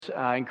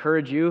I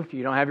encourage you, if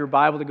you don't have your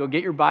Bible, to go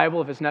get your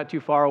Bible if it's not too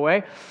far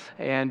away,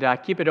 and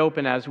keep it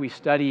open as we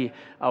study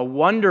a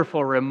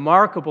wonderful,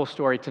 remarkable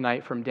story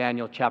tonight from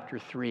Daniel chapter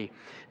 3.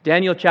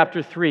 Daniel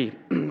chapter 3.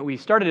 We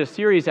started a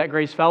series at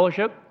Grace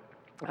Fellowship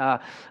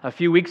a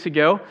few weeks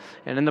ago,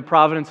 and in the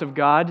providence of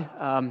God,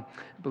 I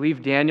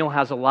believe Daniel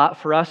has a lot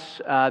for us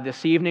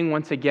this evening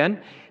once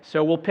again.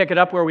 So we'll pick it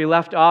up where we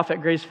left off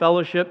at Grace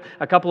Fellowship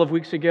a couple of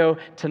weeks ago,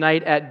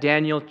 tonight at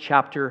Daniel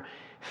chapter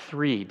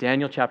 3.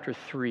 Daniel chapter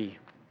 3.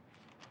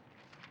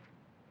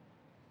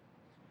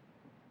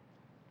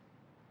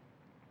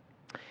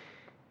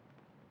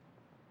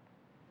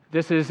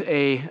 This is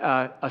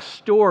a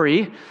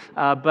story,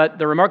 but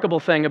the remarkable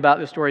thing about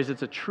this story is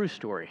it's a true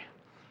story.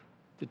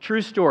 It's a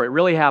true story. It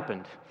really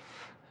happened.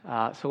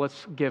 So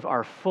let's give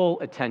our full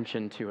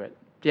attention to it.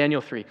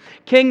 Daniel 3.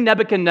 King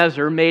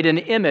Nebuchadnezzar made an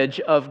image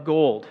of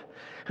gold,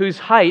 whose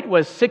height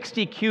was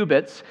 60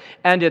 cubits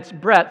and its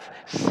breadth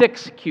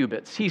 6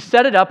 cubits. He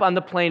set it up on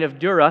the plain of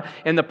Dura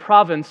in the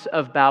province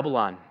of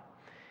Babylon.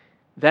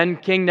 Then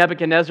King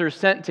Nebuchadnezzar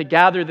sent to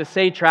gather the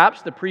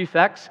satraps, the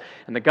prefects,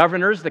 and the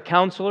governors, the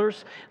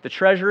counselors, the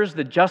treasurers,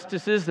 the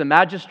justices, the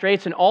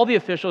magistrates, and all the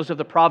officials of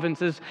the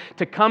provinces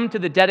to come to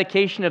the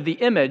dedication of the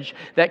image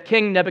that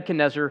King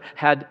Nebuchadnezzar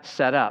had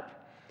set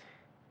up.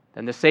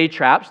 Then the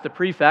satraps, the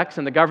prefects,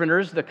 and the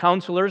governors, the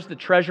counselors, the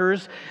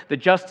treasurers, the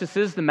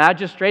justices, the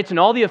magistrates, and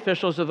all the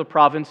officials of the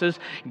provinces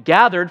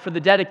gathered for the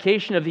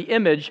dedication of the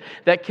image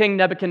that King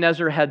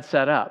Nebuchadnezzar had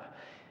set up.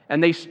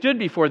 And they stood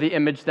before the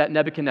image that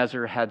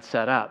Nebuchadnezzar had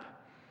set up.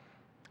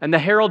 And the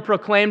herald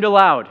proclaimed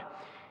aloud,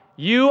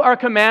 "You are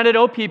commanded,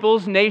 O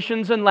peoples,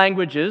 nations, and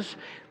languages,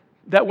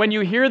 that when you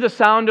hear the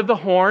sound of the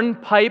horn,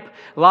 pipe,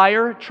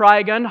 lyre,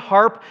 trigon,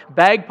 harp,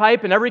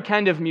 bagpipe, and every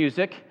kind of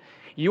music,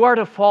 you are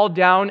to fall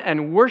down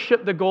and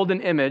worship the golden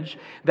image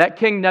that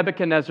King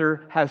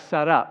Nebuchadnezzar has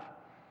set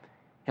up.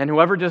 And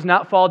whoever does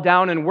not fall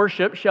down and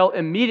worship shall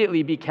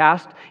immediately be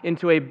cast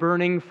into a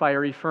burning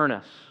fiery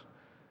furnace."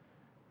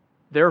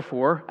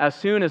 Therefore, as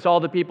soon as all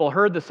the people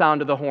heard the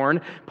sound of the horn,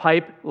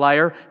 pipe,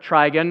 lyre,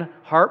 trigon,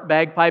 harp,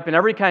 bagpipe, and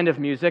every kind of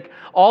music,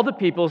 all the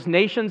peoples,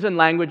 nations, and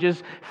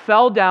languages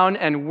fell down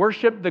and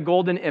worshiped the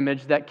golden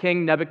image that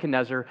King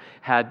Nebuchadnezzar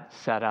had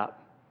set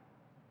up.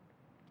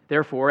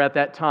 Therefore, at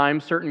that time,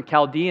 certain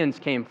Chaldeans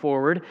came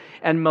forward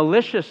and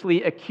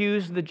maliciously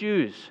accused the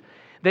Jews.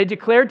 They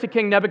declared to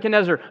King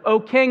Nebuchadnezzar, "O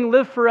king,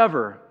 live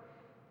forever.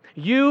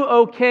 You,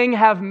 O king,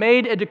 have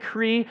made a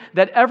decree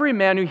that every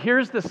man who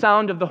hears the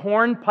sound of the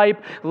horn,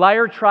 pipe,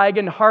 lyre,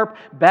 trigon, harp,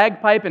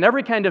 bagpipe, and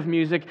every kind of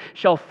music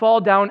shall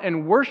fall down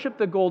and worship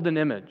the golden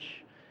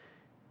image.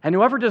 And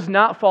whoever does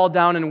not fall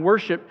down and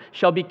worship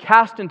shall be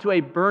cast into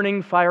a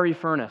burning fiery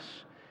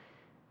furnace.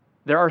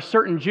 There are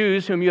certain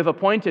Jews whom you have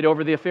appointed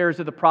over the affairs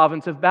of the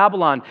province of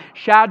Babylon,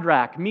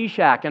 Shadrach,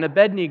 Meshach, and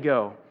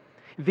Abednego.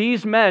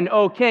 These men,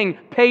 O king,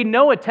 pay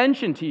no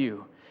attention to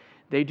you.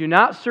 They do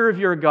not serve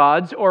your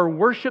gods or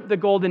worship the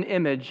golden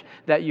image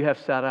that you have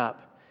set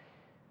up."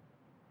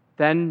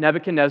 Then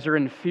Nebuchadnezzar,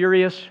 in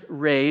furious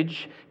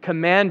rage,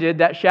 commanded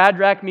that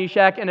Shadrach,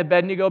 Meshach, and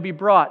Abednego be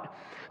brought.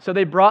 So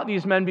they brought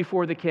these men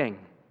before the king.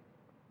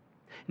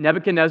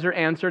 Nebuchadnezzar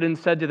answered and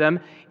said to them,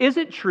 "Is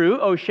it true,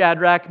 O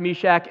Shadrach,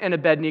 Meshach, and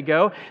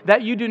Abednego,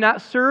 that you do not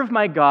serve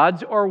my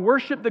gods or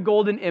worship the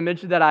golden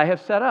image that I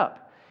have set up?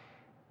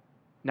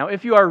 Now,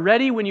 if you are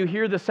ready when you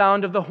hear the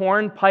sound of the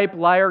horn, pipe,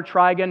 lyre,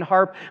 trigon,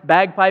 harp,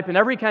 bagpipe, and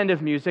every kind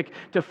of music,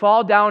 to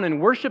fall down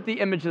and worship the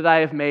image that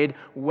I have made,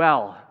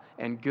 well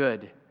and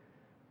good.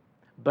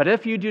 But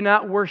if you do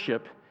not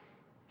worship,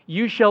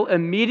 you shall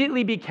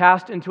immediately be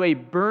cast into a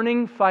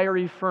burning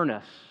fiery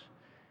furnace.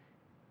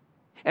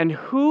 And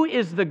who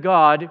is the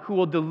God who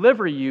will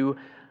deliver you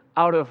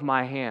out of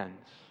my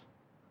hands?"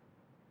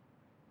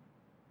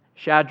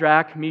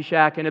 Shadrach,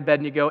 Meshach, and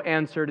Abednego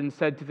answered and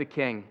said to the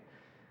king,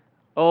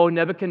 "O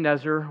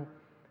Nebuchadnezzar,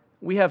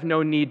 we have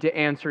no need to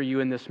answer you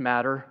in this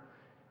matter.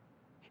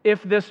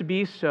 If this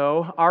be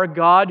so, our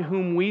God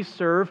whom we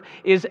serve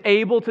is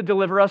able to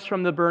deliver us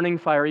from the burning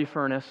fiery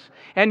furnace,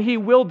 and He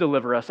will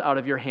deliver us out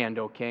of your hand,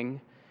 O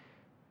king.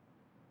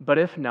 But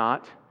if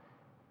not,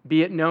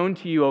 be it known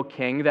to you, O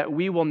king, that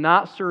we will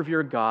not serve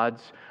your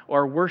gods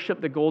or worship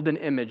the golden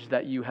image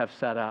that you have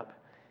set up."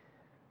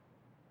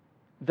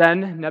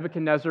 Then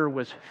Nebuchadnezzar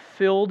was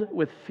filled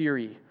with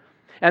fury,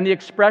 and the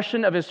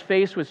expression of his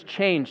face was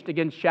changed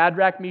against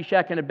Shadrach,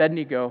 Meshach, and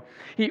Abednego.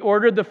 He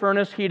ordered the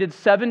furnace heated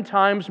 7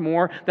 times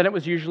more than it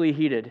was usually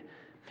heated.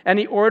 And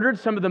he ordered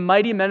some of the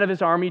mighty men of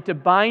his army to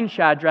bind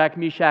Shadrach,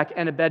 Meshach,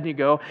 and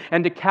Abednego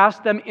and to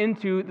cast them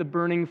into the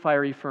burning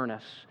fiery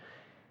furnace.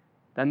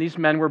 Then these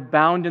men were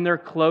bound in their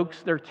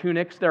cloaks, their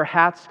tunics, their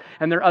hats,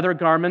 and their other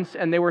garments,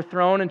 and they were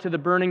thrown into the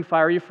burning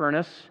fiery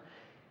furnace.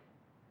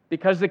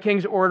 Because the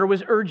king's order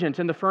was urgent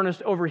and the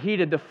furnace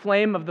overheated, the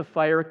flame of the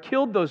fire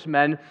killed those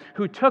men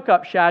who took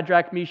up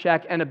Shadrach,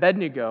 Meshach, and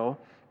Abednego.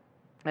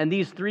 And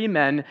these 3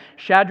 men,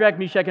 Shadrach,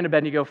 Meshach, and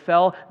Abednego,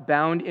 fell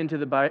bound into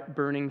the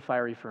burning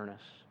fiery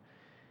furnace.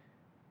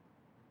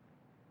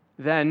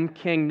 Then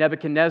King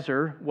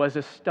Nebuchadnezzar was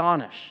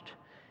astonished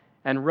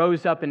and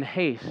rose up in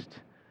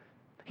haste.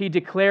 he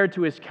declared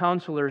to his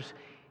counselors,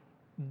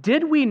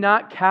 "Did we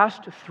not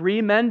cast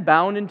 3 men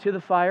bound into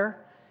the fire?"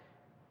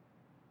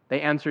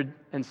 They answered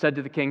and said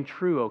to the king,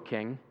 "True, O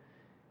king."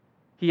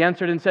 He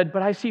answered and said,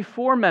 "But I see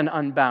 4 men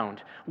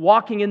unbound,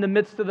 walking in the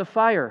midst of the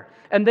fire,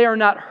 and they are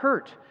not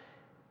hurt.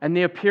 And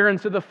the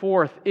appearance of the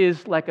 4th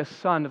is like a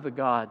son of the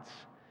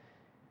gods."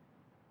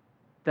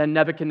 Then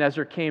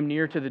Nebuchadnezzar came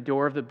near to the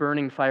door of the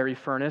burning fiery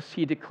furnace.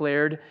 He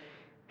declared,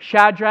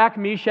 "Shadrach,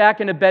 Meshach,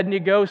 and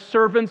Abednego,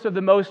 servants of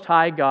the Most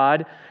High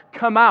God,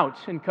 come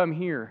out and come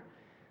here."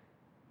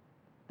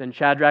 Then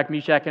Shadrach,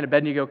 Meshach, and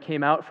Abednego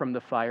came out from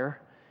the fire.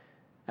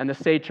 And the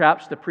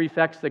satraps, the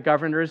prefects, the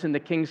governors, and the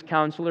king's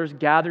counselors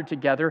gathered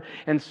together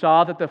and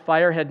saw that the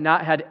fire had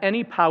not had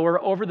any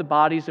power over the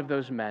bodies of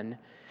those men.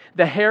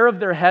 The hair of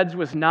their heads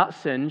was not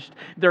singed,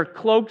 their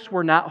cloaks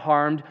were not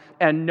harmed,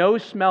 and no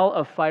smell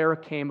of fire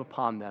came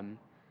upon them.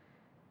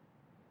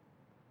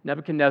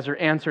 Nebuchadnezzar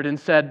answered and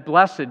said,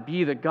 "Blessed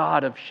be the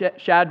God of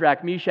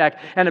Shadrach, Meshach,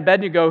 and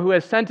Abednego, who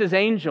has sent his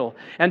angel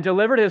and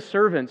delivered his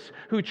servants,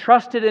 who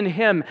trusted in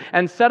him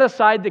and set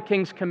aside the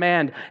king's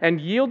command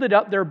and yielded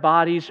up their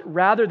bodies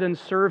rather than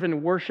serve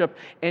and worship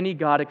any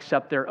god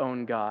except their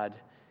own God.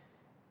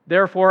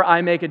 Therefore,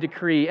 I make a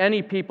decree: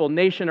 any people,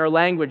 nation, or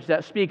language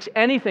that speaks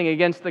anything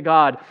against the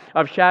God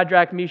of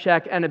Shadrach,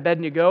 Meshach, and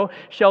Abednego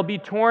shall be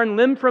torn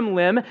limb from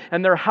limb,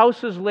 and their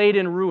houses laid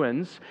in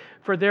ruins.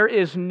 For there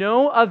is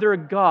no other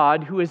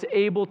God who is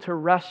able to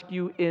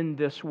rescue in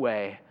this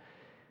way."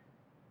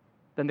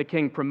 Then the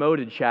king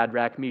promoted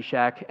Shadrach,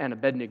 Meshach, and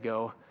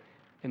Abednego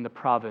in the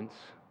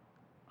province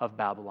of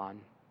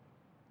Babylon.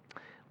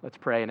 Let's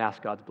pray and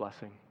ask God's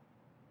blessing.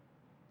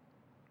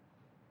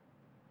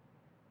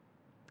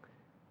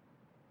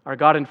 Our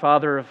God and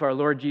Father of our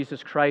Lord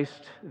Jesus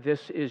Christ,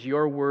 this is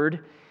your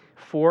word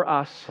for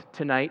us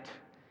tonight.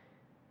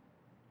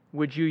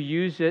 Would you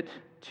use it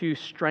to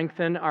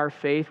strengthen our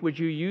faith? Would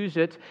you use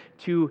it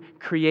to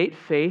create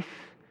faith?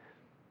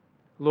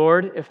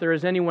 Lord, if there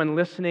is anyone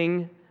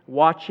listening,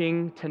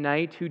 watching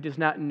tonight who does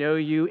not know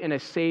you in a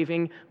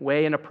saving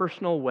way, in a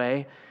personal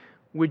way,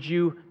 would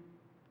you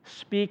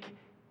speak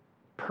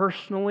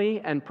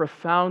personally and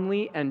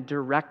profoundly and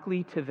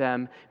directly to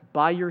them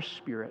by your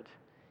Spirit?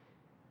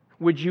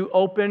 Would you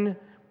open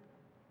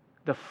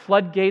the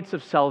floodgates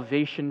of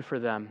salvation for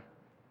them?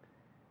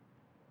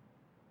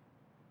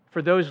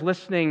 For those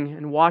listening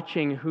and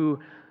watching who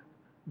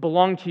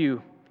belong to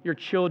you, your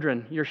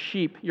children, your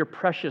sheep, your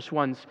precious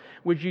ones,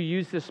 would you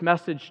use this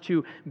message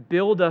to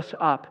build us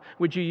up?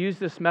 Would you use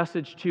this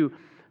message to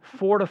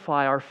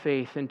fortify our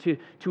faith and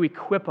to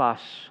equip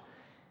us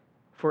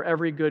for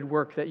every good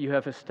work that you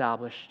have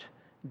established?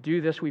 Do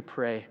this, we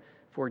pray,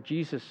 for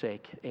Jesus'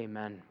 sake.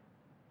 Amen.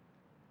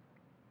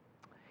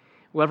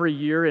 Well, every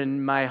year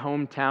in my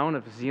hometown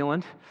of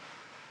Zeeland,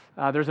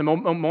 there's a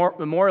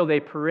Memorial Day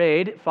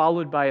parade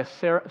followed by a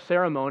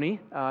ceremony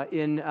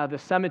in the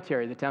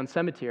cemetery, the town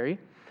cemetery,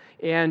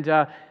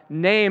 and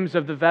names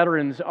of the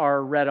veterans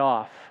are read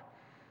off,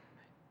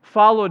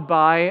 followed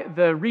by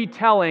the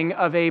retelling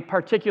of a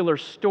particular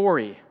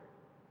story,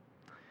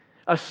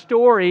 a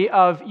story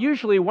of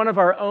usually one of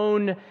our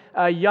own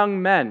young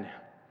men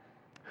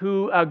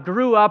who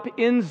grew up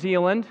in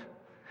Zeeland,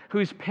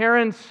 whose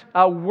parents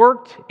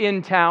worked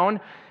in town,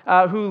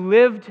 who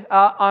lived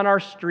on our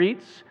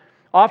streets,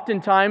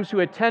 oftentimes who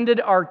attended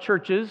our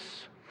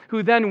churches,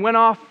 who then went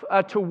off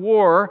to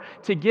war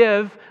to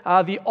give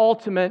the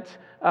ultimate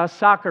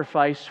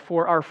sacrifice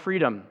for our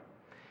freedom.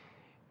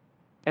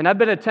 And I've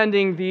been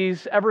attending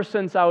these ever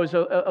since I was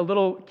a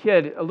little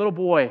kid, a little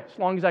boy, as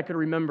long as I could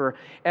remember,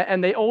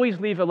 and they always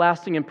leave a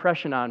lasting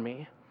impression on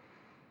me.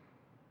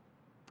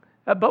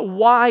 But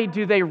why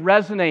do they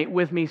resonate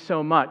with me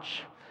so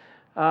much?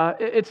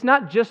 It's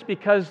not just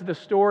because the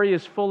story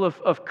is full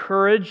of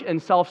courage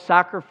and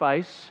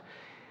self-sacrifice,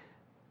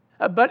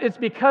 but it's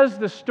because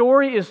the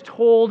story is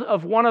told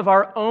of one of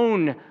our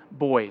own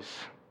boys.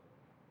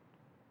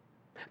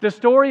 The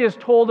story is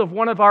told of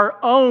one of our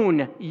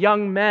own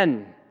young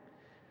men,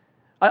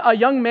 a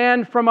young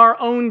man from our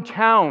own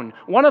town,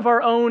 one of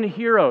our own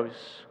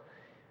heroes.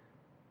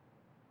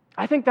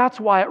 I think that's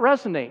why it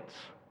resonates.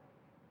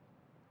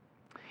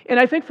 And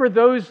I think for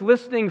those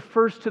listening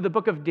first to the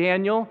book of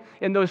Daniel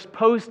in those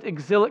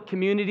post-exilic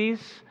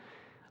communities,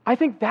 I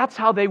think that's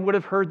how they would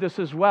have heard this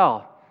as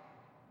well.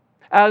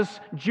 As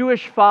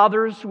Jewish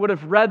fathers would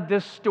have read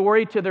this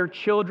story to their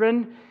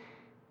children,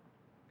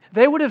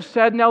 they would have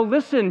said, "Now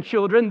listen,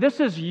 children, this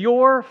is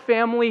your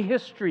family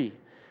history.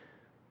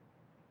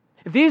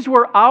 These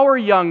were our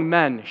young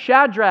men,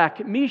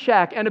 Shadrach,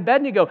 Meshach, and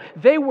Abednego.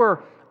 They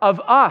were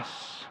of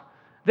us.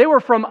 They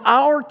were from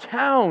our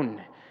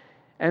town.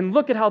 And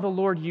look at how the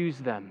Lord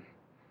used them."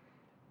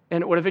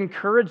 And it would have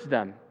encouraged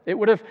them. It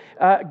would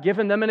have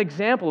given them an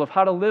example of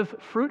how to live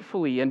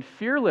fruitfully and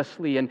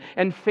fearlessly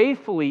and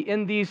faithfully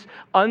in these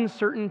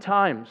uncertain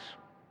times.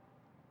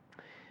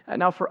 And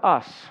now for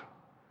us,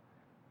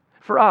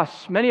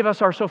 many of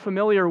us are so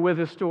familiar with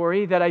this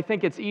story that I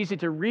think it's easy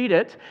to read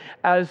it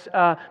as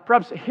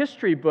perhaps a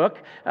history book,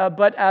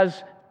 but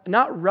as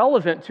not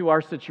relevant to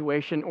our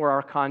situation or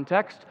our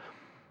context.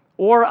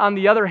 Or on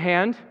the other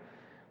hand,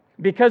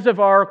 because of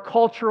our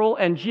cultural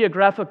and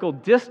geographical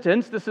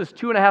distance, this is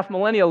 2.5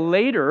 millennia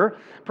later,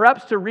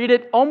 perhaps to read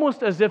it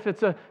almost as if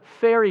it's a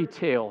fairy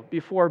tale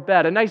before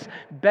bed, a nice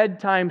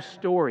bedtime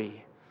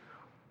story.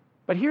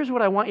 But here's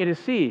what I want you to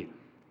see.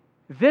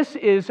 This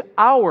is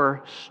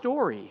our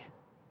story.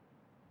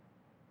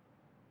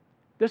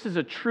 This is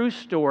a true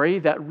story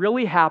that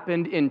really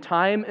happened in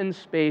time and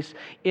space,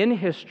 in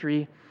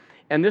history,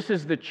 and this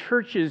is the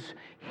church's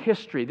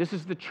history. This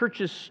is the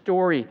church's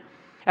story.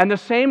 And the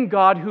same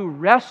God who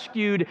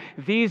rescued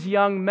these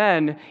young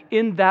men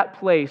in that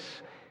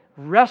place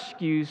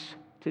rescues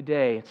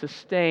today,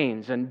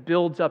 sustains, and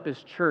builds up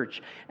His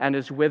church and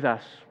is with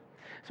us.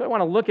 So I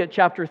want to look at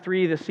chapter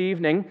 3 this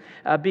evening,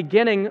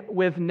 beginning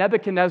with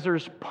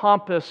Nebuchadnezzar's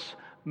pompous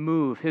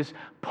move, his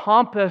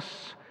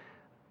pompous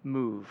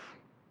move.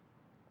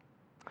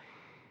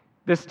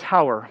 This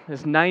tower,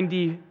 this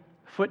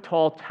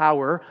 90-foot-tall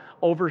tower,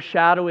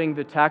 overshadowing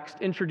the text,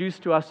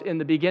 introduced to us in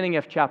the beginning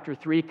of chapter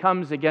 3,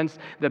 comes against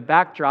the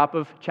backdrop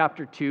of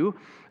chapter 2,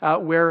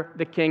 where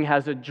the king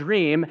has a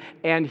dream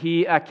and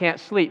he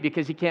can't sleep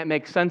because he can't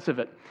make sense of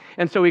it.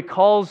 And so he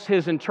calls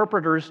his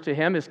interpreters to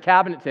him, his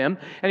cabinet to him,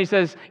 and he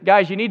says,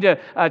 guys, you need to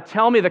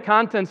tell me the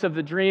contents of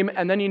the dream,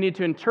 and then you need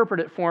to interpret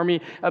it for me,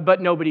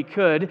 but nobody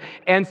could.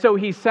 And so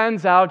he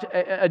sends out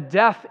a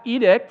death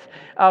edict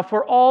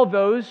for all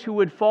those who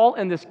would fall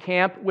in this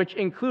camp, which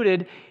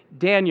included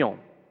Daniel.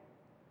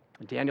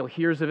 Daniel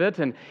hears of it,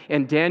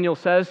 and Daniel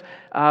says,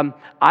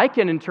 I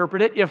can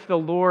interpret it if the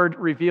Lord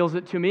reveals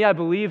it to me. I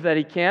believe that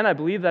He can. I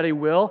believe that He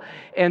will.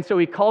 And so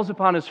he calls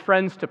upon his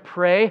friends to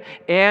pray,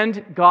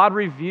 and God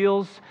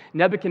reveals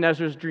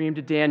Nebuchadnezzar's dream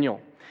to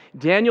Daniel.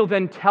 Daniel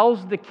then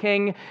tells the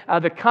king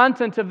the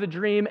content of the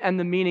dream and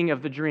the meaning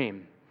of the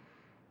dream.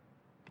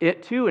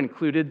 It too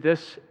included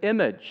this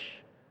image: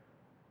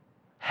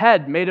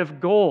 head made of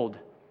gold,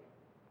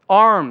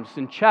 arms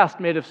and chest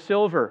made of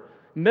silver,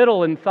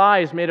 middle and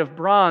thighs made of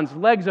bronze,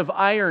 legs of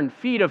iron,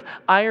 feet of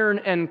iron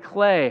and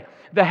clay.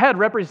 The head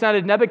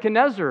represented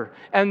Nebuchadnezzar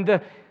and the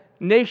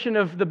nation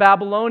of the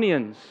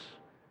Babylonians.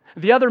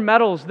 The other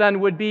metals then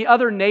would be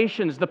other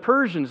nations, the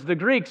Persians, the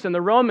Greeks, and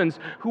the Romans,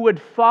 who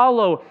would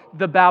follow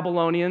the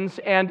Babylonians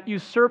and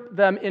usurp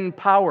them in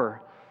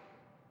power.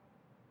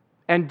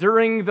 And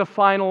during the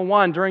final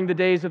one, during the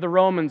days of the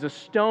Romans, a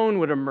stone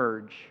would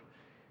emerge,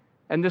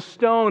 and the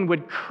stone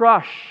would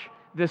crush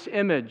this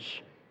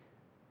image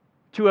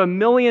to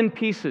 1,000,000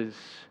 pieces,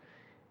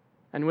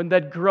 and when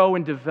that grow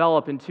and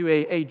develop into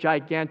a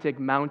gigantic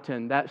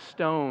mountain, that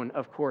stone,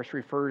 of course,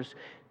 refers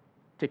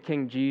to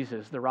King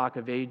Jesus, the Rock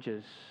of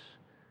Ages,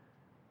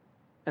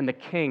 and the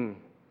King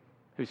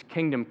whose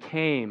kingdom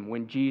came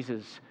when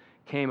Jesus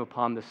came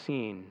upon the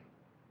scene.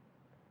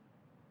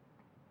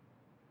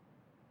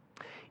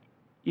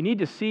 You need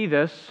to see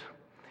this,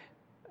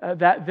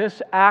 that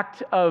this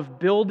act of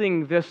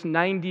building this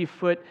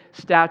 90-foot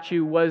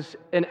statue was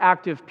an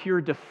act of pure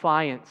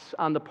defiance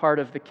on the part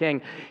of the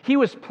king. He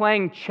was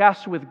playing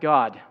chess with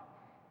God.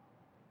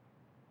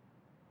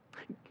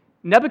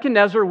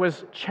 Nebuchadnezzar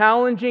was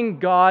challenging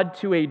God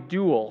to a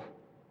duel.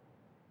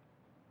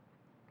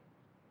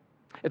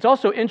 It's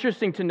also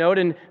interesting to note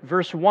in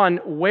verse 1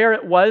 where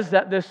it was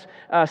that this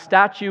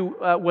statue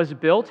was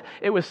built.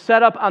 It was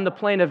set up on the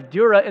plain of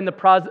Dura in the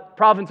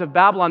province of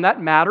Babylon.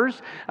 That matters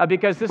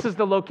because this is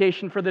the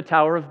location for the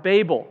Tower of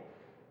Babel.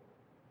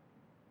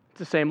 It's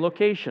the same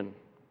location.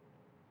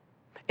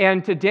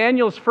 And to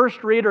Daniel's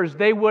first readers,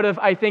 they would have,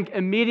 I think,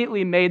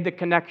 immediately made the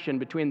connection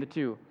between the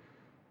two.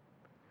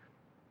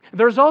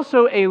 There's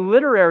also a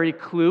literary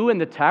clue in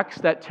the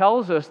text that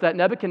tells us that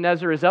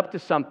Nebuchadnezzar is up to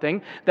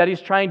something, that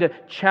he's trying to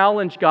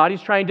challenge God,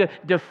 he's trying to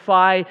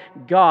defy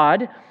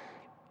God.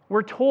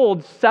 We're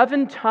told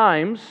 7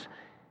 times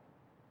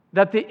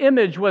that the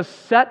image was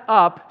set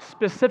up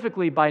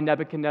specifically by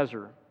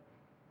Nebuchadnezzar.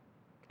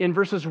 In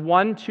verses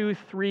 1, 2,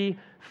 3,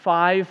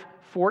 5,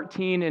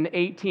 14, and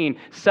 18.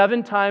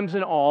 7 times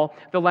in all,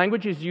 the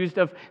language is used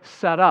of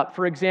set up.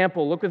 For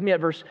example, look with me at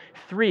verse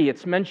 3.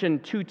 It's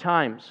mentioned 2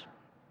 times.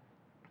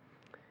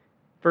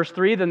 Verse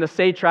 3, then the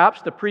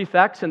satraps, the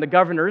prefects, and the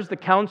governors, the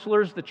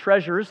counselors, the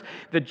treasurers,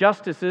 the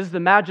justices, the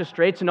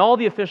magistrates, and all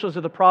the officials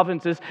of the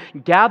provinces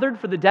gathered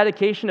for the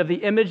dedication of the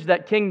image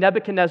that King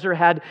Nebuchadnezzar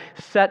had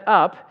set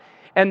up,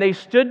 and they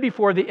stood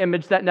before the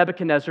image that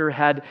Nebuchadnezzar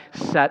had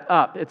set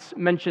up. It's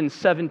mentioned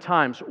 7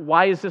 times.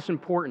 Why is this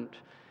important?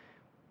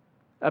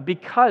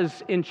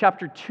 Because in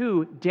chapter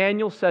 2,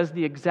 Daniel says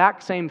the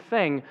exact same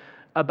thing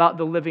about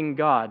the living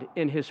God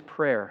in his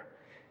prayer.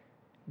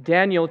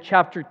 Daniel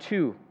chapter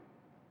 2.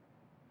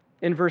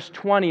 In verse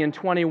 20 and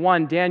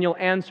 21, Daniel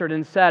answered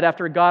and said,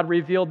 after God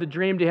revealed the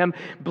dream to him,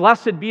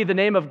 "Blessed be the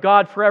name of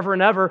God forever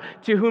and ever,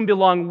 to whom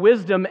belong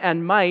wisdom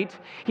and might.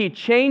 He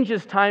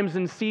changes times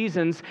and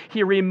seasons.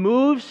 He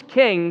removes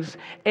kings,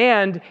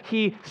 and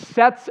He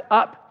sets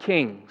up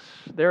kings."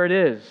 There it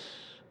is.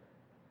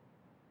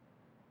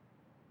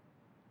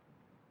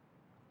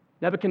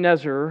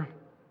 Nebuchadnezzar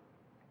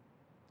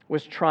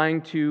was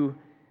trying to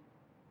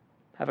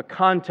have a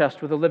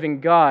contest with the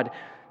living God.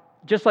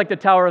 Just like the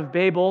Tower of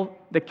Babel,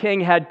 the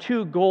king had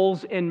two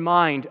goals in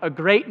mind: a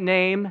great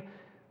name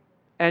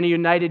and a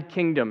united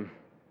kingdom.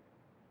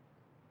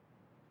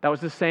 That was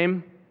the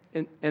same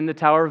in the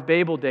Tower of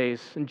Babel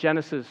days in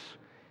Genesis.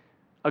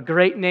 A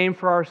great name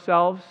for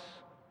ourselves,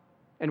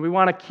 and we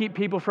want to keep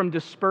people from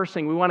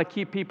dispersing. We want to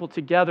keep people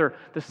together.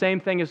 The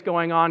same thing is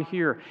going on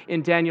here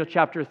in Daniel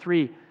chapter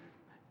 3.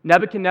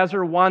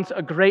 Nebuchadnezzar wants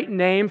a great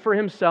name for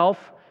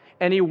himself,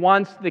 and he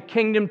wants the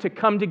kingdom to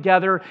come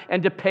together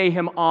and to pay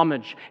him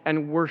homage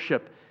and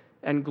worship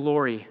and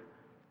glory.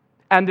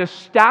 And the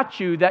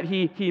statue that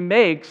he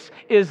makes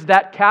is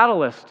that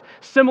catalyst,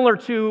 similar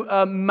to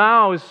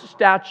Mao's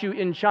statue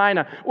in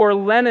China or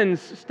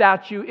Lenin's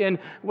statue in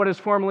what is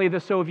formerly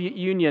the Soviet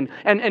Union.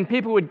 And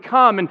people would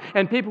come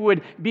and people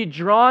would be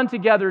drawn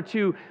together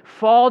to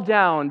fall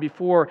down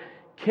before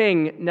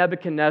King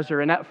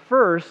Nebuchadnezzar. And at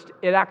first,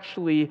 it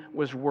actually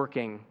was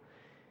working.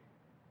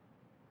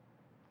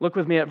 Look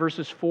with me at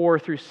verses 4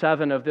 through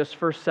 7 of this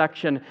first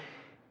section.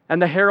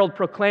 And the herald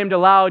proclaimed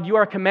aloud, "You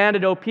are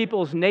commanded, O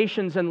peoples,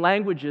 nations, and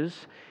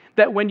languages,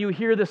 that when you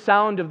hear the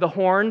sound of the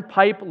horn,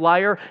 pipe,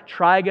 lyre,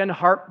 trigon,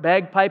 harp,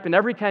 bagpipe, and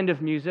every kind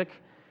of music,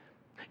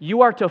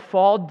 you are to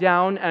fall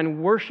down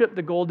and worship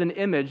the golden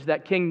image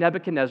that King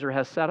Nebuchadnezzar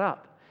has set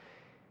up.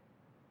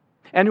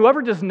 And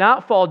whoever does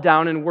not fall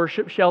down and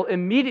worship shall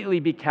immediately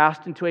be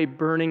cast into a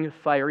burning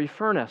fiery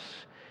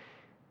furnace."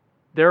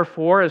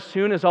 Therefore, as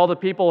soon as all the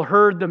people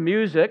heard the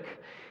music,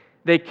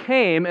 they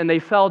came and they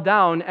fell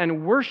down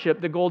and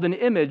worshiped the golden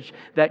image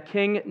that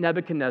King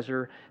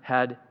Nebuchadnezzar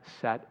had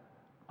set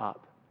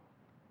up.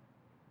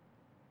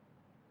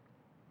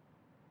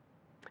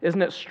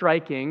 Isn't it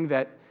striking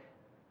that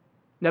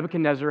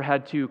Nebuchadnezzar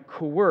had to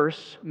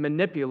coerce,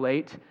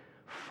 manipulate,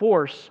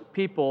 force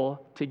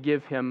people to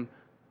give him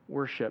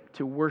worship,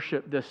 to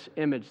worship this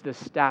image, this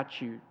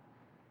statue?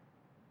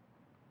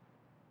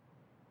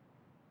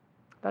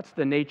 That's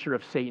the nature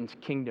of Satan's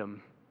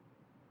kingdom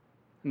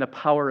and the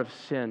power of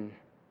sin.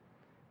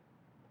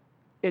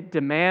 It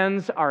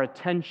demands our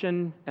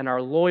attention and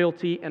our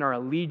loyalty and our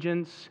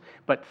allegiance,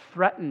 but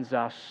threatens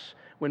us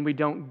when we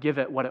don't give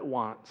it what it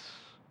wants.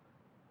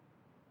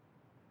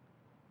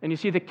 And you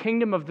see, the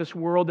kingdom of this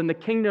world and the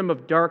kingdom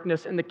of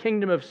darkness and the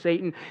kingdom of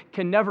Satan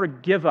can never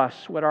give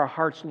us what our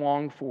hearts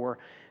long for,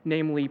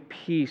 namely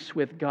peace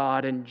with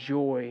God and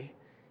joy.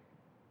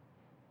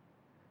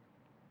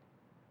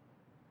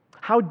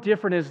 How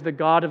different is the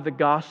God of the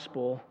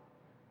gospel?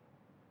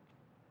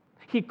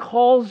 He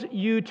calls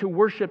you to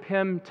worship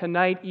Him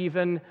tonight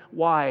even.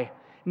 Why?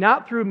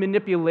 Not through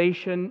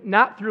manipulation,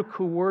 not through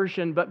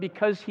coercion, but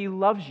because He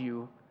loves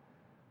you.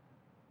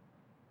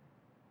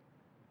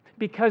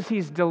 Because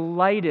He's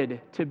delighted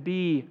to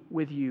be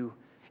with you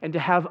and to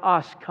have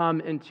us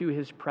come into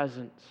His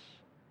presence.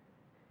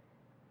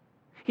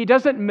 He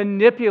doesn't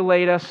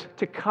manipulate us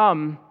to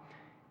come.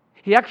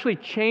 He actually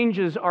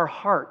changes our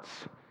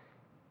hearts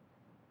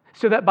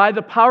so that by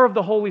the power of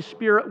the Holy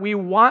Spirit we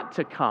want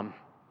to come.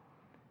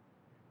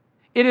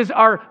 It is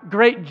our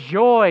great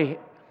joy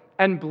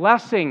and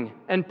blessing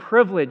and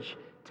privilege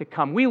to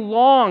come. We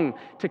long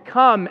to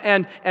come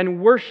and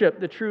worship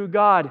the true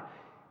God.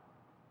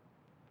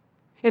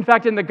 In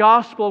fact, in the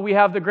gospel, we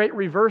have the great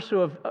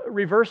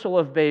reversal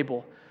of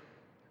Babel.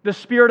 The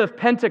spirit of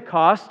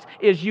Pentecost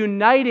is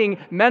uniting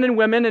men and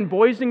women and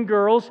boys and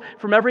girls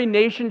from every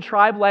nation,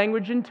 tribe,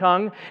 language, and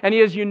tongue, and He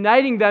is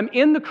uniting them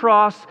in the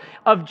cross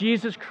of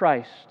Jesus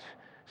Christ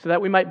so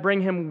that we might bring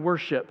Him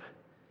worship.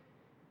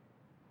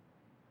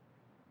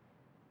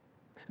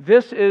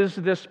 This is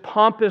this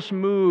pompous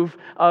move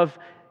of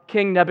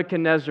King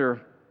Nebuchadnezzar.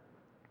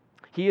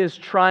 He is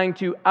trying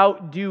to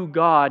outdo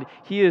God.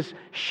 He is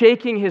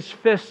shaking his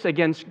fists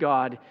against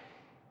God.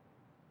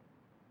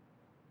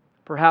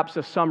 Perhaps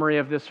a summary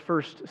of this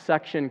first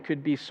section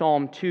could be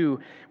Psalm 2,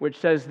 which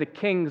says, "The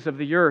kings of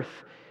the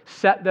earth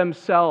set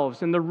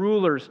themselves, and the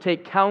rulers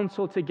take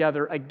counsel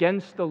together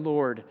against the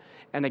Lord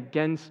and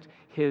against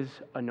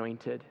His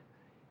anointed."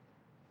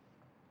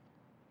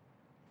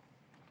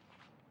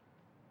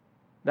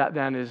 That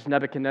then is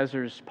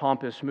Nebuchadnezzar's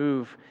pompous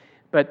move.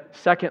 But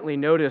secondly,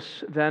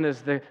 notice then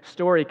as the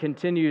story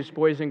continues,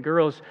 boys and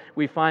girls,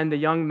 we find the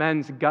young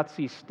men's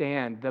gutsy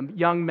stand. The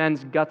young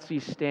men's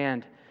gutsy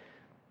stand.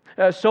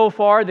 So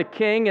far, the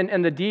king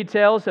and the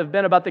details have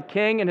been about the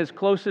king and his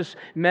closest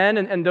men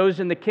and those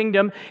in the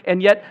kingdom,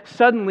 and yet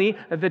suddenly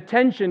the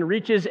tension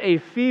reaches a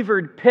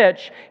fevered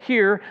pitch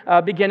here,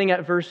 beginning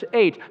at verse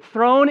 8.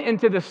 Thrown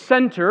into the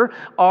center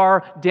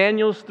are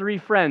Daniel's three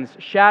friends,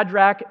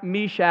 Shadrach,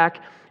 Meshach,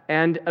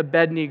 and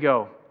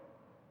Abednego.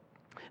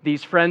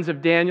 These friends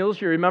of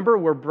Daniel's, you remember,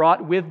 were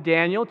brought with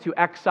Daniel to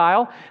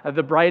exile,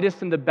 the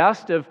brightest and the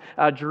best of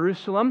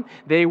Jerusalem.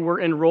 They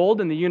were enrolled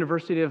in the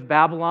University of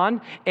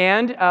Babylon,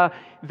 and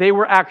they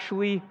were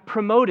actually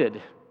promoted.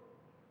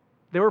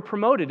 They were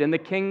promoted in the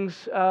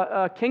king's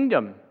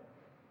kingdom.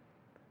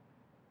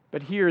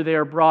 But here they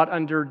are brought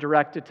under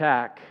direct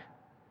attack.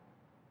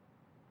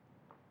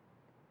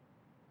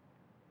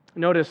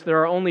 Notice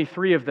there are only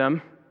three of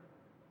them.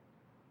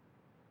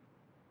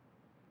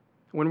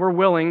 When we're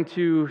willing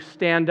to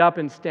stand up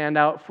and stand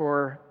out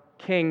for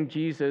King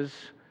Jesus,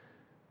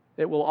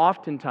 it will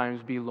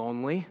oftentimes be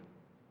lonely.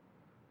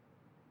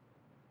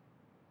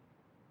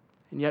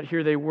 And yet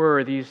here they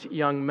were, these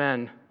young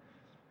men.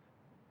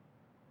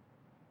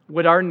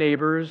 Would our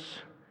neighbors,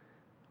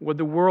 would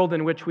the world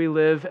in which we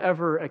live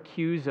ever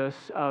accuse us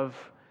of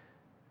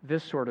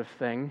this sort of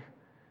thing?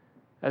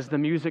 As the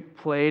music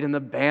played and the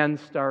band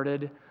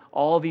started,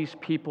 all these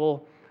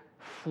people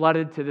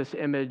flooded to this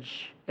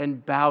image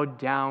and bowed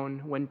down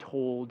when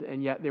told,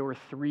 and yet there were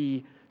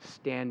 3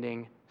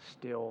 standing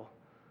still,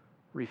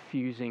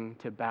 refusing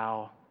to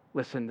bow.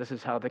 Listen, this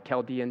is how the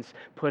Chaldeans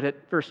put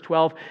it. Verse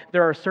 12,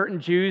 there are certain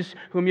Jews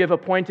whom you have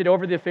appointed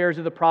over the affairs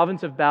of the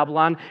province of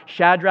Babylon,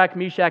 Shadrach,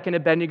 Meshach, and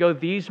Abednego.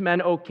 These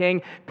men, O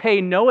king, pay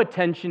no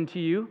attention to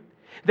you.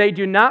 They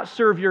do not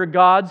serve your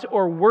gods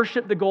or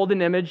worship the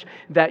golden image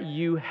that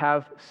you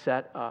have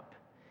set up.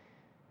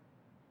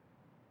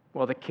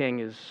 Well, the king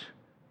is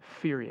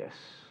furious.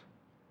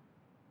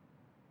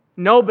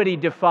 Nobody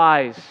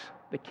defies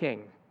the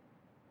king.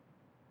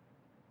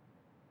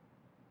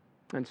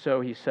 And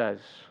so he says,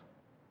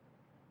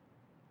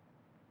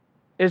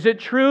 is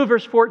it true,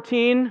 verse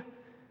 14,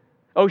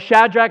 O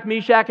Shadrach,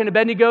 Meshach, and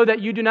Abednego,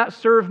 that you do not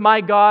serve my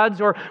gods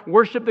or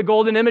worship the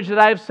golden image that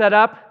I have set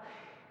up?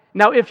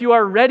 Now, if you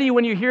are ready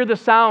when you hear the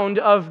sound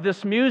of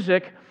this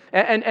music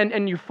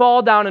and you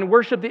fall down and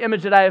worship the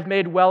image that I have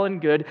made, well and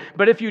good.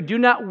 But if you do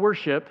not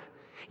worship,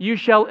 you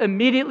shall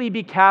immediately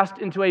be cast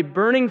into a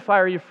burning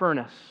fiery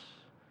furnace.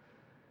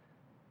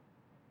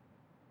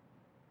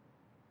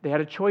 They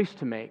had a choice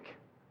to make.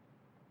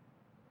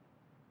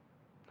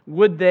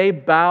 Would they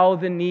bow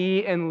the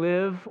knee and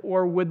live,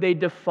 or would they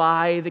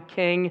defy the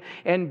king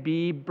and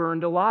be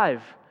burned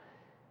alive?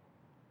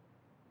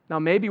 Now,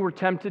 maybe we're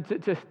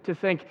tempted to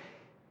think,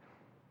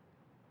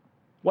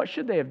 what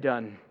should they have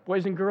done?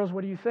 Boys and girls,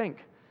 what do you think?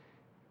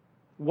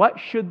 What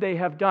should they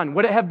have done?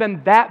 Would it have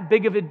been that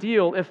big of a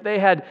deal if they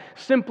had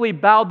simply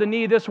bowed the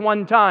knee this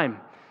one time?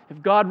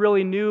 If God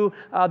really knew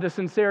the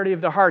sincerity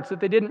of their hearts, that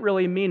they didn't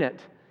really mean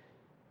it?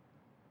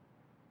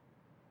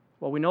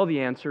 Well, we know the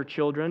answer,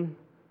 children.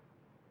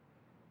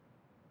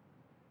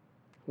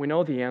 We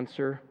know the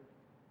answer.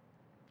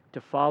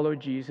 To follow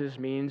Jesus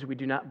means we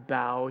do not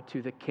bow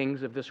to the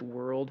kings of this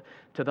world,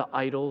 to the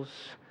idols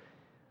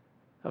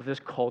of this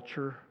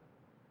culture.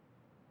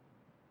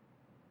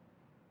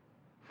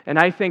 And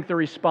I think the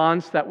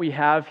response that we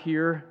have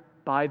here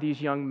by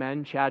these young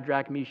men,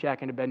 Shadrach, Meshach,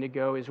 and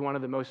Abednego, is one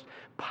of the most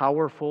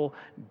powerful,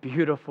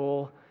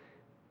 beautiful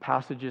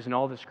passages in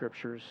all the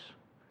Scriptures.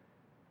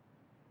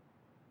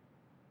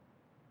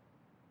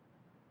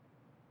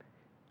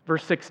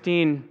 Verse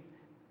 16,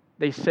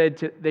 they say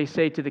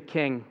to the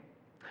king,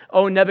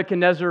 O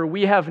Nebuchadnezzar,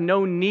 we have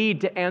no need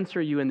to answer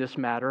you in this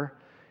matter.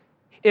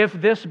 If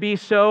this be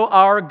so,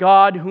 our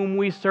God whom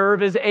we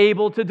serve is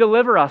able to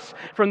deliver us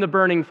from the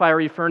burning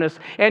fiery furnace,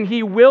 and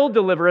he will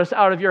deliver us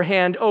out of your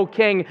hand, O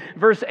king.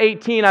 Verse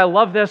 18, I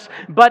love this.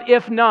 But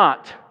if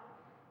not,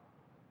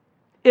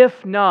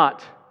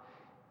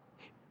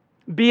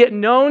 be it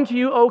known to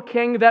you, O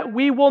king, that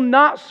we will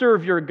not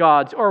serve your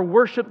gods or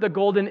worship the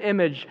golden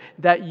image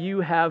that you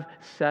have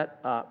set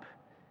up.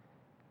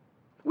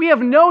 We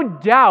have no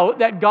doubt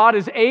that God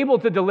is able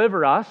to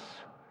deliver us.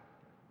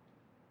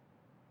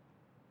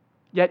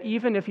 Yet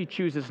even if he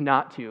chooses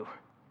not to,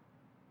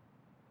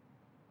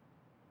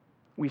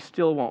 we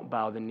still won't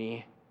bow the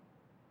knee.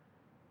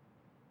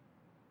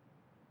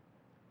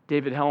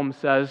 David Helm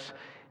says,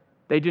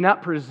 they do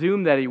not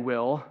presume that he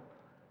will,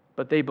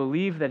 but they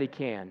believe that he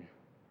can.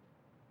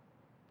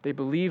 They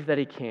believe that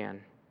he can.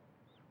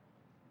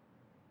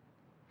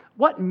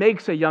 What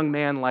makes a young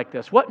man like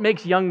this? What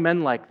makes young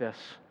men like this?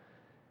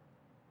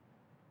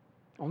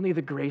 Only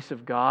the grace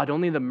of God,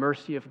 only the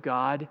mercy of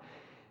God.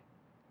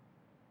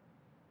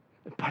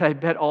 But I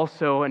bet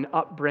also an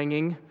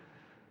upbringing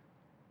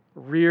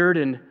reared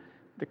in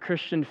the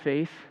Christian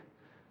faith.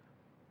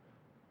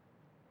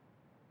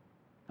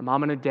 A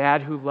mom and a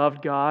dad who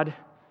loved God,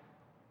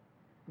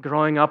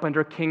 growing up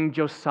under King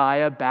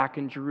Josiah back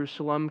in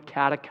Jerusalem,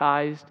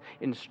 catechized,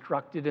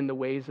 instructed in the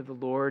ways of the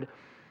Lord.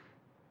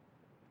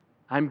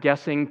 I'm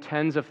guessing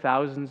tens of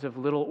thousands of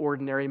little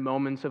ordinary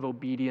moments of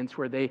obedience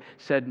where they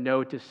said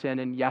no to sin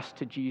and yes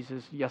to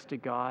Jesus, yes to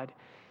God.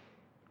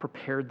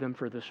 Prepared them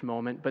for this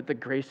moment. But the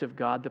grace of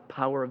God, the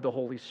power of the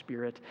Holy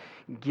Spirit,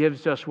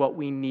 gives us what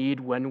we need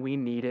when we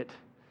need it.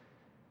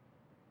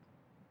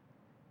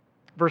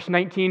 Verse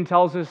 19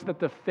 tells us that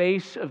the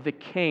face of the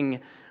king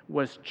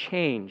was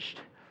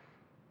changed.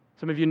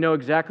 Some of you know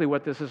exactly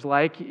what this is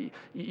like.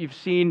 You've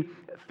seen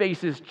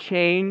faces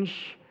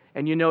change,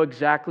 and you know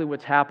exactly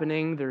what's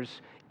happening.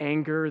 There's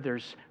anger,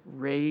 there's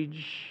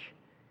rage.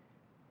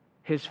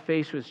 His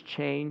face was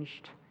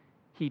changed.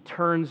 He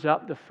turns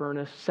up the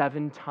furnace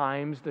 7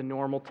 times the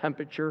normal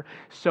temperature.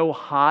 So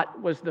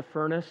hot was the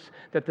furnace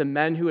that the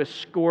men who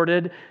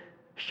escorted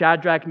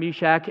Shadrach,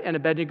 Meshach, and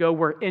Abednego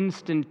were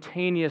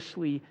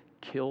instantaneously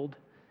killed.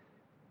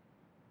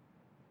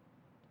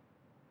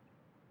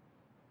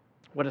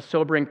 What a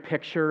sobering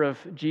picture of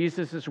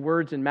Jesus'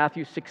 words in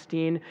Matthew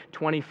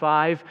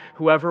 16:25.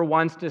 Whoever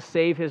wants to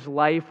save his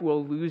life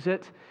will lose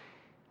it,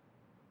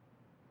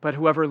 but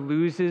whoever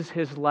loses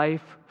his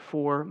life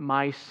for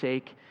my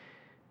sake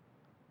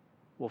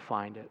will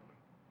find it.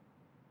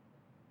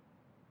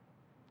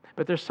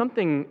 But there's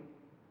something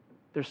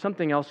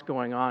else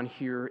going on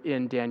here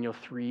in Daniel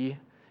 3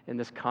 in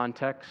this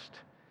context.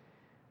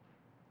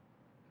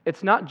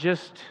 It's not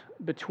just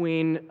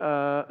between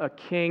a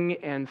king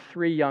and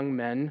 3 young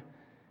men.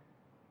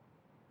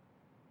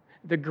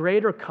 The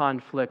greater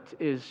conflict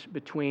is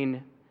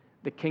between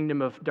the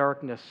kingdom of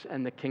darkness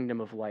and the kingdom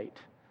of light.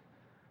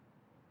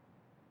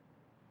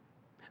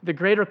 The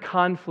greater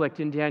conflict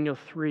in Daniel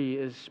 3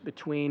 is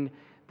between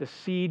the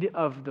seed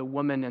of the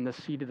woman and the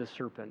seed of the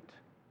serpent,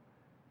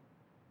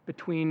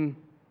 between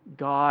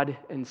God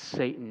and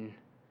Satan.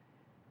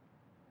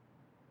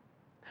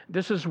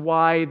 This is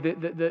why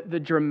the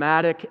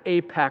dramatic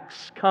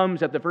apex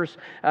comes at the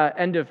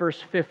end of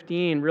verse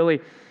 15,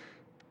 really,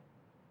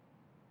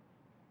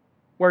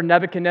 where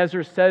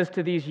Nebuchadnezzar says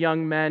to these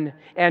young men,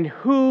 "And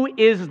who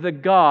is the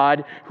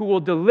God who will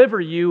deliver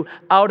you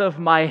out of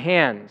my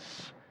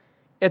hands?"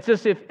 It's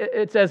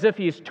as if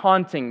he's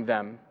taunting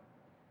them.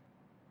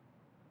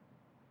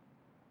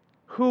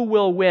 Who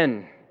will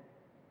win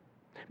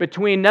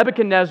between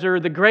Nebuchadnezzar,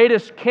 the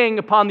greatest king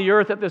upon the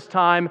earth at this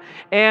time,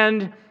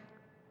 and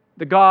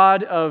the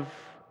God of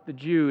the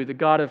Jew, the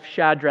God of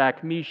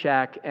Shadrach,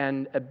 Meshach,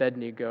 and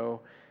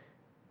Abednego?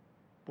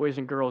 Boys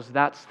and girls,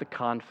 that's the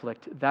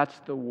conflict. That's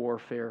the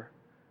warfare.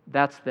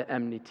 That's the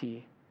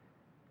enmity.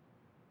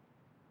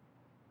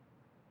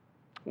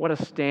 What a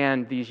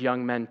stand these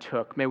young men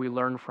took. May we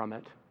learn from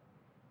it.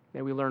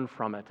 May we learn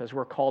from it as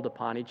we're called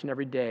upon each and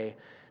every day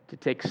to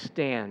take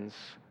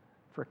stands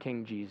for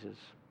King Jesus.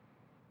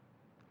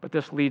 But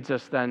this leads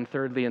us then,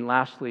 thirdly and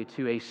lastly,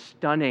 to a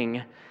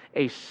stunning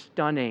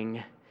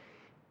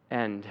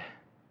end.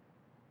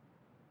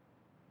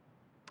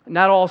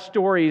 Not all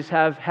stories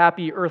have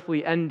happy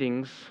earthly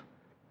endings.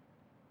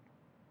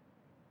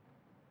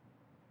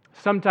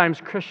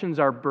 Sometimes Christians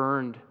are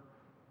burned.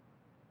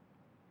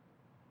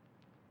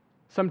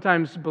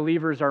 Sometimes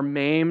believers are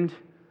maimed.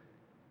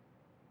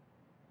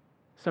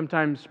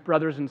 Sometimes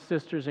brothers and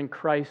sisters in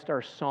Christ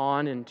are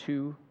sawn in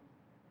two.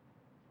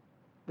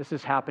 This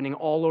is happening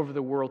all over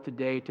the world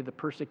today to the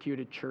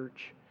persecuted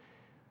church,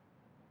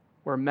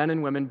 where men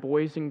and women,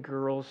 boys and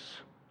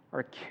girls,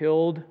 are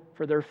killed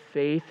for their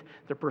faith,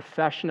 their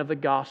profession of the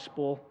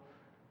gospel.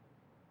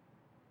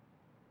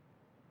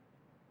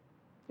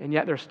 And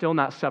yet they're still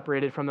not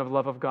separated from the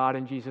love of God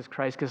in Jesus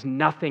Christ, because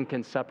nothing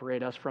can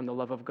separate us from the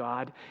love of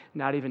God,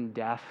 not even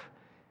death,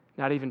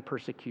 not even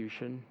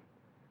persecution.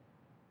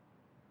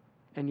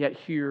 And yet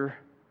here,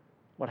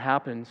 what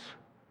happens?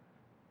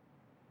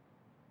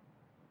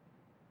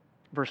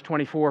 Verse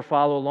 24,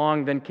 follow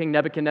along. Then King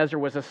Nebuchadnezzar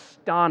was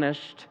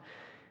astonished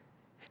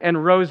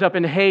and rose up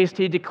in haste.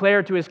 He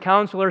declared to his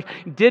counselors,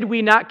 "Did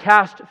we not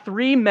cast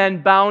 3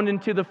 men bound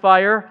into the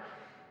fire?"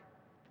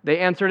 They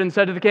answered and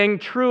said to the king,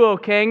 "True, O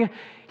king."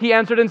 He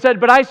answered and said,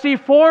 "But I see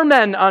 4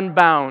 men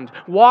unbound,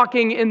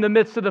 walking in the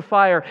midst of the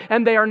fire,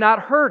 and they are not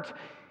hurt.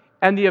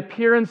 And the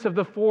appearance of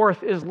the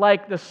 4th is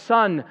like the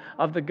son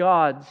of the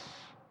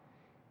gods."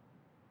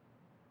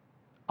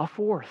 A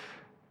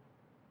 4th.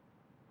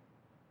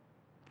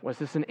 Was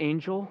this an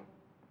angel?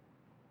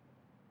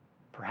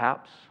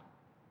 Perhaps.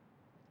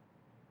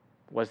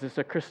 Was this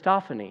a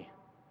Christophany?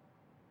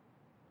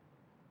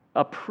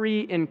 A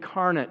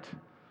pre-incarnate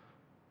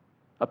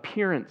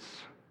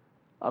appearance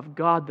of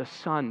God the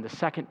Son, the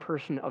second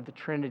person of the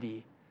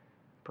Trinity?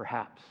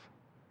 Perhaps.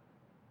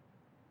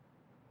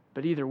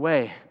 But either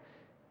way,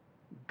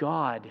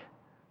 God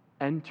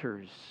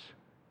enters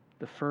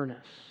the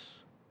furnace.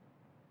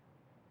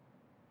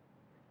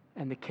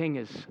 And the king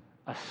is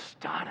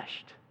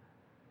astonished.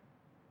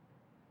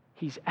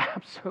 He's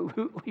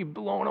absolutely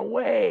blown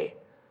away.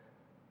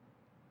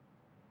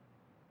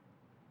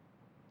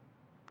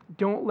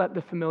 Don't let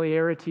the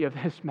familiarity of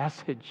this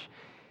message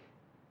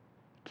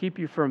keep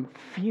you from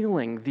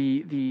feeling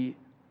the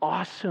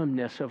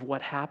awesomeness of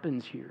what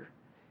happens here.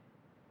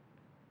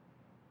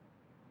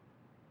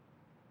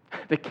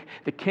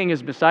 The king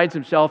is besides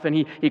himself, and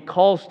he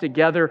calls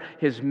together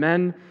his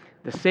men,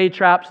 the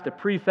satraps, the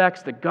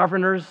prefects, the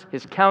governors,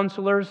 his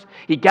counselors.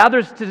 He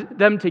gathers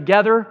them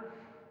together,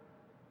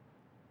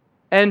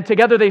 and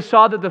together they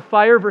saw that the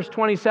fire, verse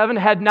 27,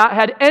 had not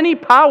had any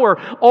power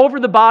over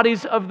the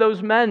bodies of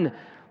those men.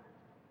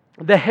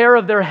 The hair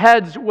of their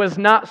heads was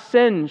not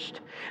singed,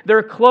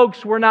 their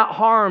cloaks were not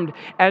harmed,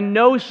 and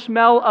no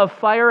smell of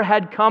fire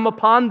had come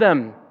upon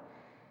them.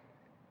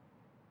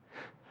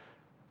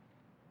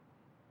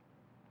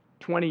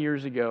 20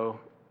 years ago,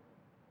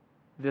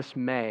 this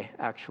May,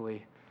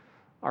 actually,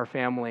 our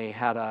family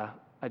had a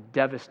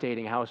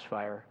devastating house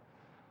fire.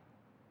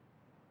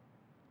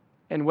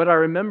 And what I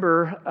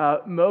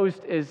remember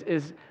most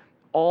is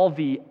all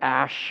the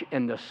ash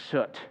and the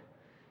soot.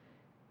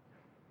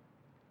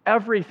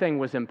 Everything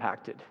was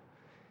impacted.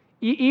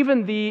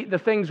 Even the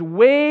things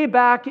way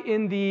back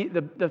in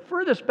the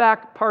furthest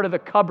back part of the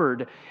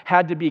cupboard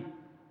had to be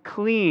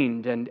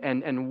cleaned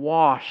and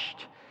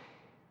washed.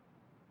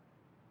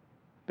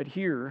 But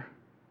here,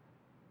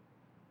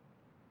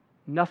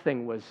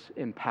 nothing was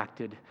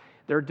impacted.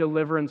 Their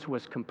deliverance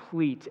was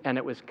complete and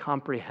it was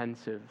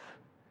comprehensive.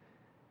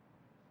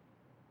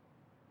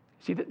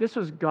 See, this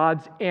was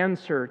God's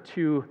answer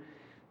to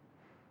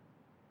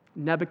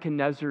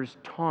Nebuchadnezzar's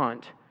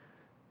taunt.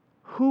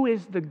 Who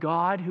is the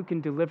God who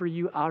can deliver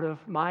you out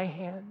of my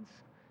hands?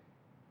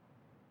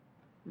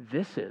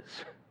 This is.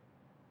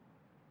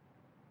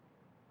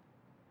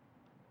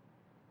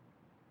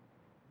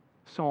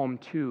 Psalm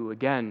 2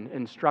 again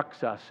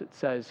instructs us. It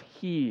says,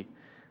 He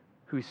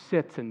who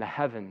sits in the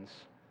heavens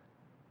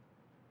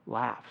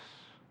laughs.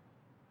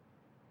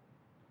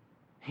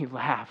 He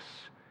laughs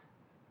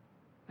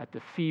at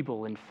the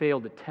feeble and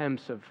failed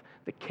attempts of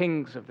the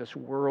kings of this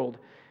world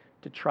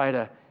to try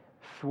to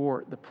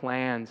thwart the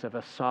plans of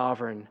a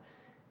sovereign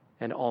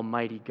and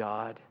almighty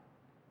God.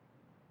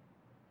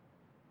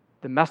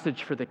 The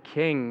message for the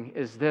king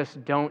is this: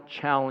 don't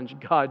challenge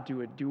God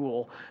to a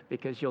duel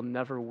because you'll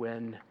never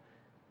win.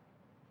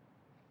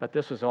 But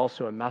this was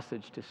also a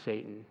message to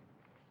Satan.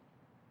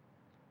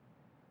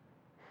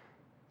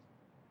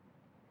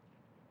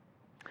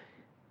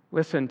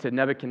 Listen to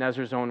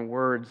Nebuchadnezzar's own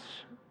words.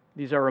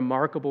 These are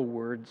remarkable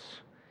words.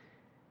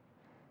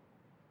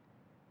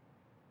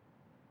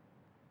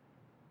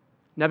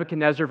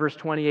 Nebuchadnezzar, verse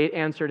 28,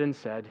 answered and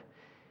said,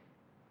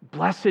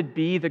 Blessed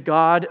be the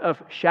God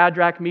of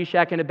Shadrach,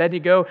 Meshach, and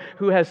Abednego,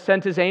 who has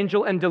sent his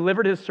angel and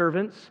delivered his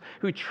servants,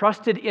 who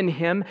trusted in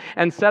him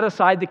and set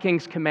aside the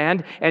king's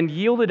command and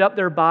yielded up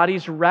their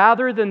bodies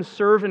rather than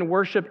serve and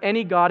worship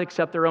any god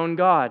except their own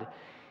God.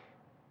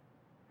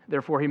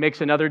 Therefore, he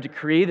makes another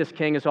decree. This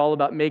king is all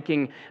about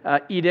making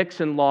edicts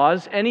and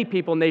laws. Any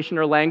people, nation,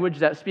 or language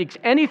that speaks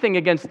anything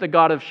against the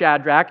God of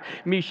Shadrach,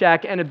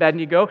 Meshach, and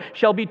Abednego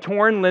shall be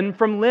torn limb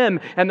from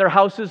limb, and their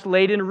houses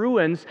laid in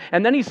ruins.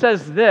 And then he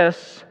says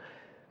this,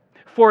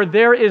 For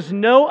there is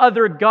no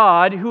other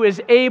God who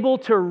is able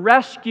to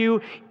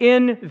rescue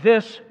in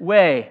this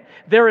way.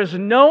 There is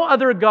no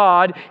other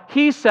God,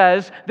 he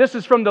says, this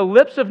is from the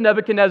lips of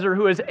Nebuchadnezzar,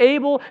 who is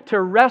able to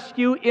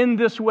rescue in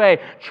this way.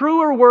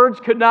 Truer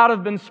words could not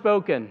have been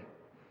spoken.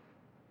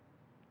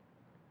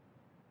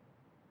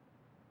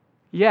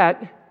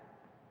 Yet,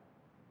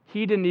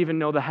 he didn't even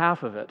know the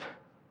half of it.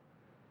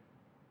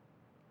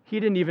 He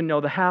didn't even know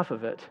the half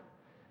of it.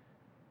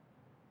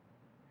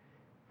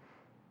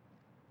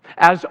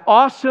 As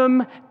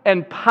awesome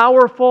and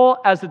powerful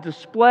as a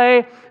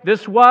display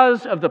this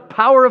was of the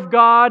power of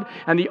God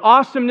and the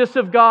awesomeness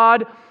of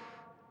God,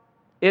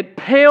 it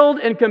paled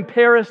in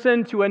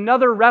comparison to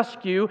another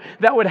rescue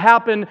that would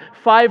happen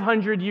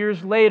 500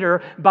 years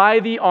later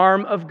by the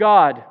arm of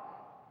God.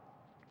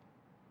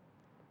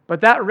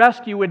 But that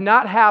rescue would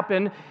not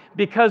happen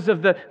because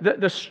of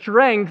the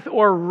strength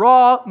or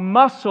raw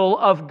muscle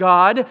of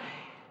God,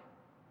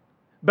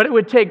 but it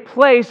would take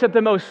place at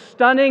the most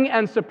stunning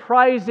and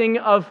surprising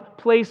of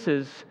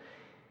places,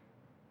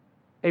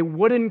 a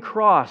wooden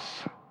cross,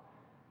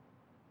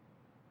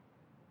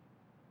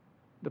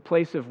 the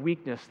place of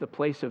weakness, the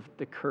place of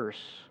the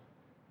curse,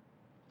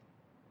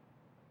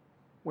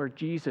 where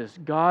Jesus,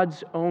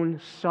 God's own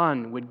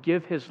Son, would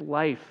give his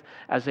life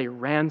as a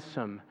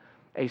ransom,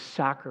 a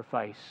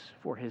sacrifice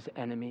for his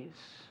enemies.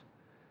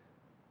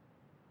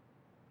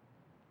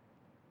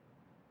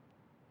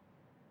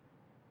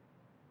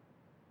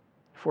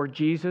 For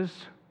Jesus,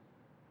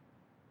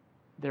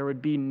 there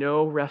would be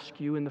no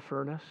rescue in the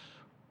furnace.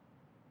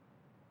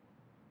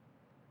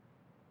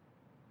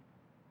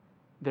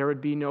 There would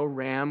be no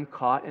ram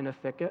caught in a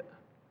thicket.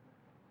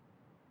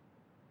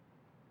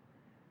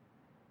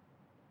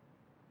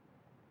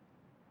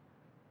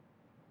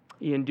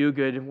 Ian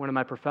Duguid, one of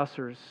my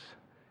professors,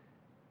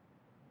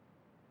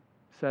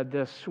 said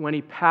this: when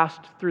he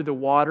passed through the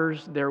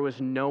waters, there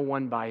was no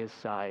one by his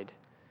side.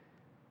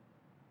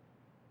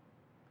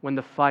 When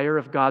the fire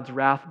of God's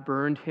wrath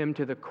burned him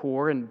to the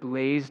core and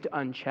blazed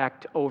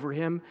unchecked over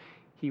him,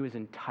 he was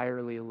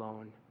entirely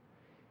alone.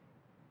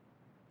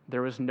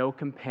 There was no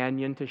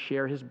companion to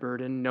share his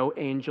burden, no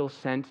angel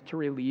sent to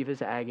relieve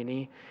his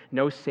agony,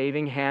 no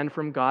saving hand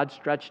from God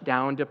stretched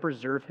down to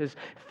preserve his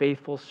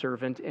faithful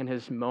servant in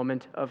his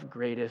moment of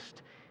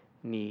greatest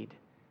need.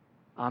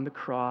 On the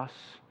cross,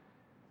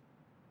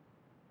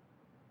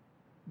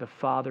 the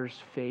Father's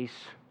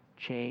face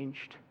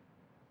changed.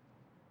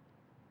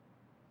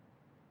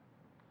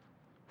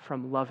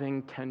 From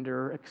loving,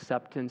 tender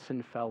acceptance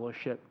and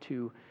fellowship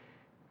to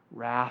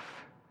wrath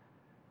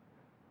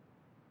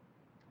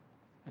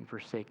and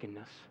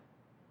forsakenness,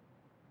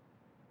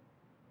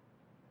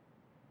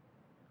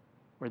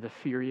 where the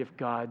fury of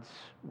God's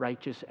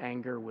righteous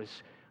anger was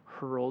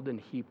hurled and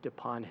heaped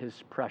upon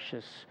his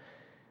precious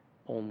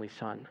only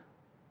Son.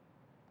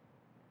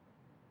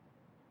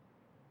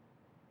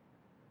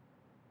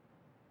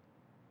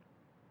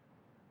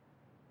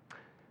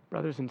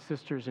 Brothers and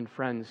sisters and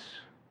friends,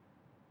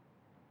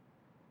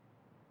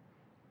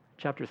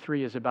 Chapter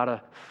 3 is about a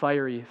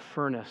fiery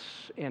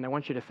furnace, and I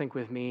want you to think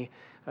with me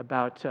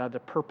about the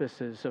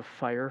purposes of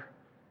fire.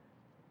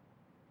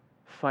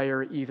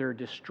 Fire either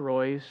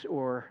destroys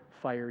or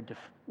fire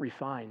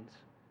refines.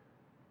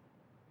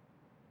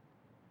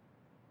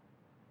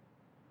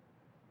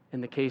 In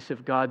the case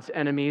of God's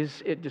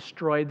enemies, it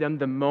destroyed them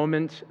the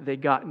moment they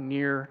got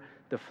near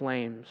the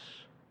flames.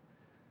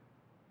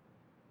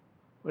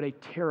 What a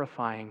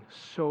terrifying,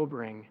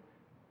 sobering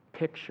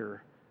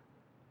picture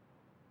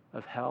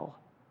of hell.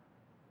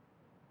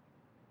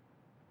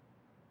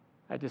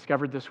 I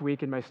discovered this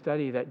week in my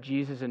study that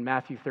Jesus in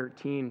Matthew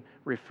 13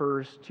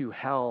 refers to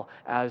hell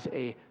as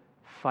a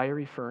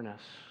fiery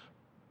furnace.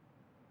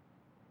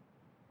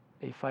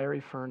 A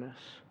fiery furnace.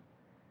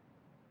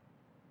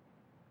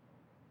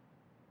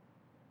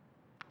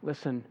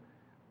 Listen,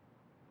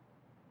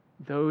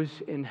 those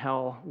in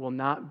hell will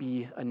not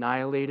be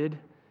annihilated.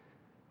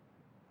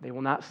 They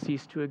will not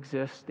cease to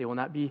exist. They will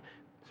not be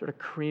sort of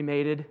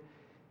cremated.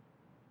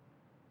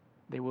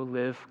 They will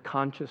live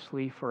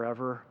consciously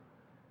forever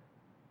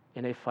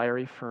in a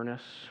fiery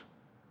furnace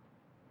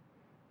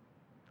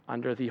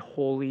under the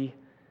holy,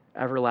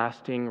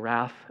 everlasting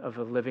wrath of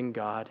a living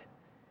God.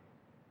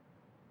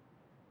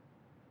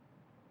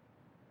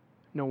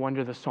 No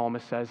wonder the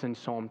psalmist says in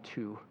Psalm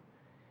 2,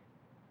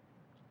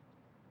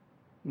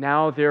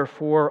 "Now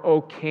therefore,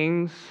 O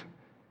kings,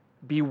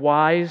 be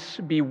wise,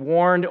 be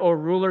warned, O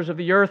rulers of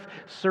the earth,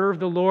 serve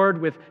the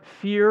Lord with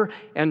fear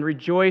and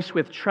rejoice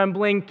with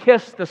trembling.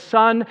 Kiss the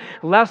Son,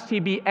 lest he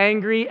be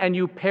angry and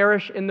you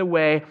perish in the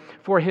way,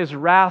 for his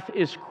wrath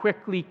is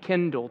quickly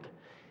kindled."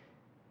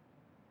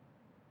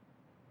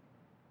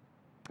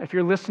 If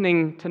you're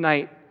listening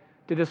tonight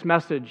to this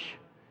message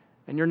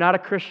and you're not a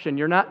Christian,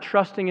 you're not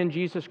trusting in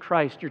Jesus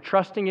Christ, you're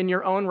trusting in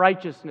your own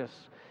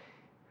righteousness,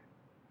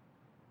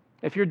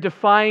 if you're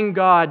defying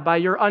God by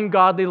your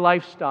ungodly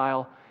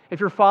lifestyle, if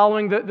you're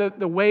following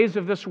the ways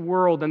of this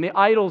world and the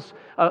idols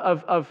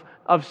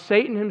of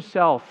Satan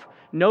himself,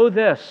 know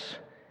this: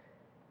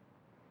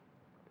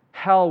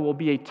 hell will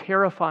be a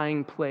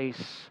terrifying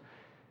place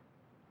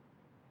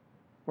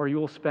where you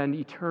will spend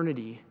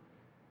eternity.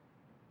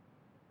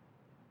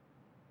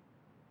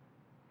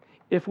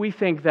 If we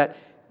think that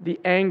the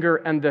anger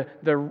and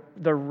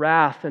the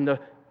wrath and the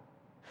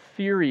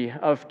fury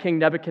of King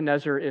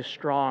Nebuchadnezzar is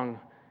strong,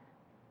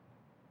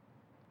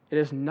 it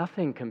is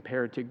nothing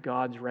compared to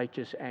God's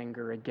righteous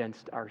anger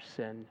against our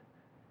sin.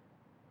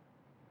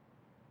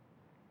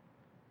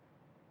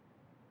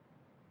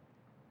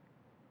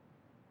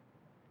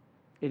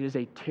 It is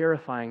a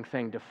terrifying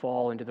thing to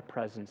fall into the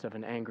presence of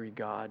an angry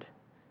God.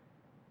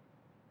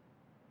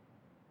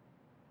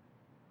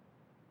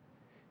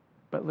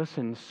 But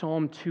listen,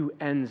 Psalm 2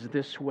 ends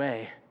this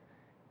way: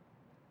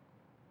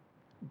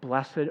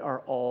 "Blessed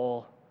are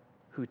all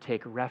who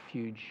take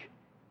refuge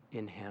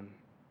in him."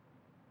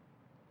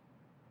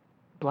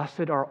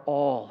 Blessed are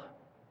all.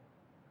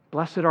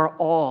 Blessed are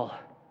all.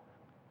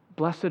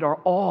 Blessed are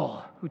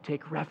all who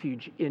take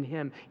refuge in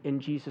him, in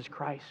Jesus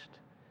Christ.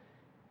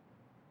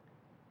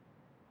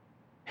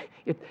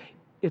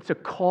 It's a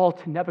call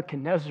to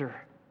Nebuchadnezzar.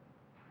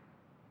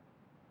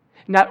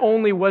 Not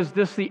only was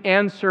this the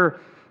answer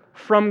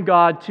from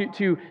God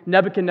to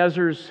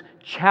Nebuchadnezzar's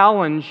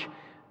challenge,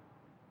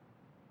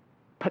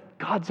 but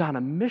God's on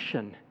a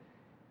mission.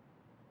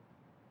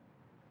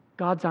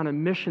 God's on a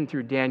mission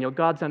through Daniel.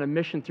 God's on a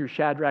mission through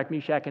Shadrach,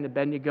 Meshach, and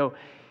Abednego.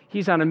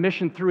 He's on a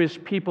mission through his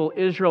people,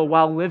 Israel,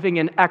 while living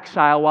in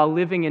exile, while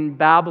living in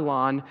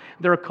Babylon.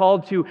 They're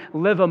called to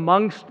live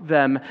amongst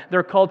them.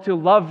 They're called to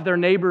love their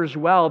neighbors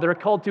well. They're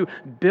called to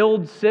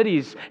build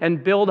cities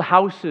and build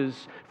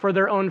houses for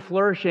their own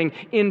flourishing,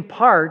 in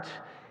part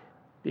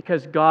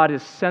because God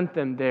has sent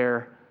them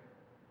there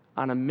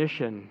on a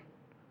mission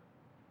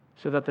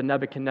so that the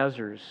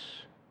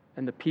Nebuchadnezzars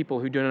and the people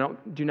who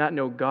do not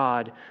know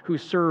God, who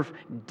serve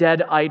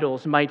dead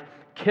idols, might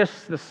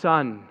kiss the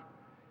Son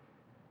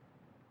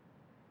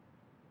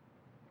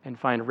and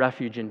find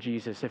refuge in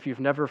Jesus. If you've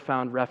never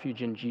found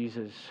refuge in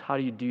Jesus, how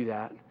do you do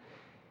that?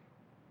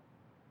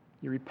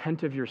 You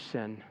repent of your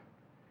sin,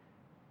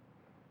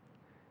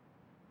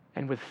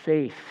 and with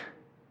faith,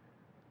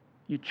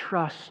 you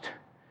trust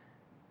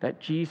that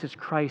Jesus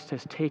Christ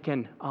has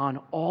taken on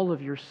all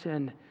of your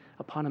sin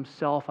upon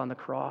himself on the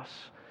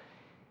cross.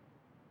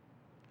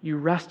 You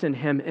rest in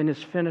him, in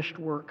his finished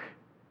work.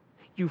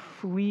 You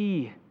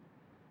flee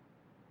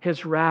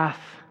his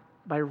wrath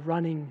by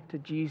running to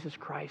Jesus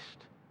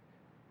Christ.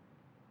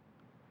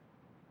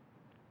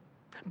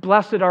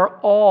 Blessed are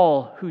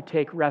all who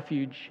take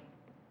refuge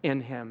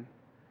in him.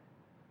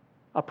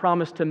 A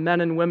promise to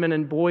men and women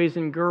and boys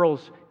and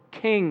girls,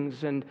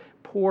 kings and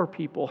poor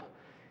people,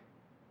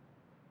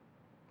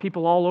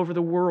 people all over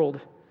the world.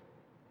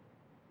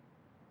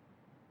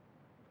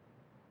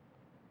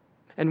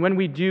 And when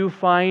we do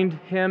find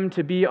him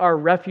to be our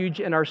refuge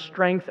and our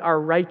strength, our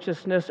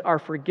righteousness, our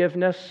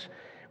forgiveness,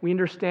 we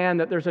understand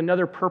that there's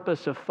another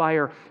purpose of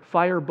fire.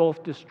 Fire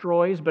both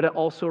destroys, but it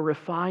also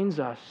refines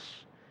us.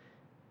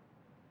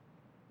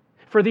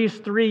 For these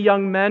three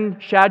young men,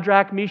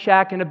 Shadrach,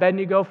 Meshach, and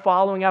Abednego,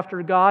 following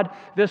after God,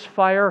 this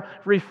fire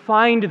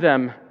refined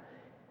them.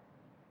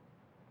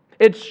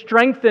 It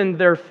strengthened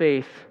their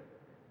faith.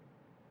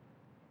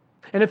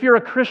 And if you're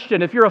a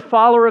Christian, if you're a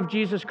follower of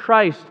Jesus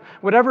Christ,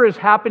 whatever is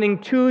happening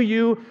to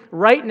you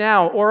right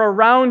now or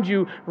around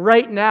you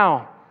right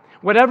now,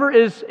 whatever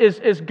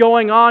is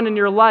going on in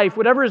your life,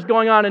 whatever is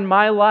going on in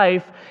my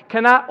life,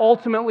 cannot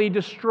ultimately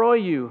destroy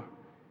you.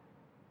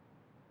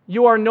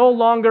 You are no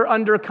longer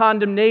under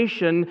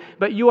condemnation,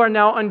 but you are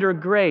now under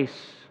grace.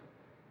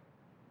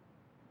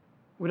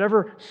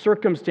 Whatever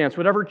circumstance,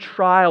 whatever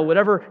trial,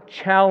 whatever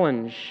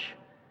challenge,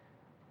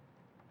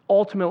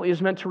 ultimately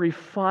is meant to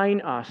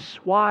refine us.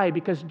 Why?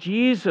 Because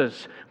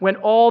Jesus went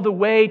all the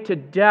way to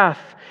death.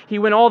 He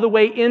went all the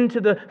way into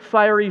the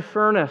fiery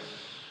furnace.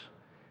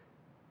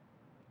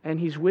 And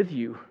He's with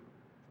you.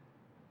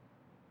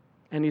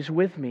 And He's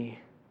with me.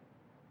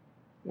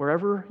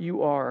 Wherever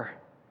you are,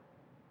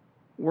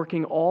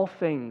 working all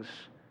things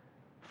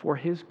for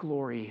His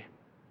glory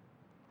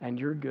and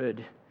your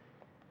good.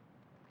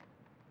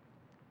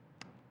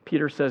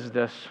 Peter says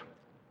this,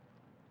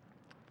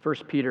 1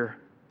 Peter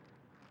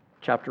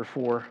chapter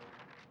 4.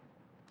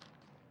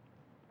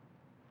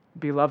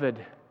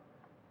 Beloved,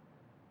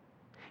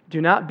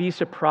 do not be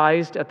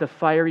surprised at the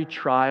fiery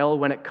trial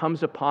when it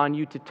comes upon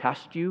you to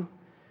test you,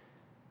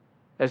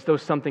 as though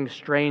something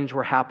strange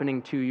were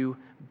happening to you,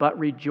 but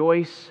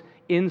rejoice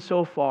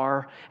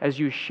insofar as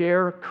you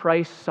share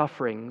Christ's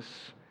sufferings,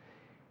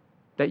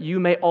 that you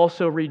may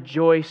also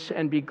rejoice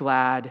and be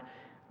glad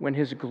when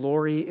His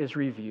glory is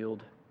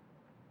revealed.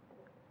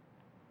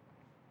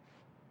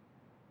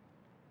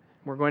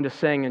 We're going to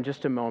sing in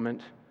just a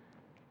moment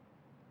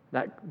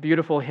that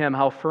beautiful hymn,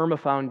 How Firm a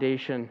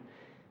Foundation.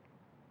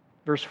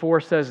 Verse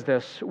 4 says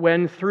this,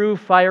 when through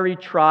fiery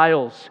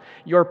trials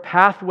your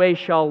pathway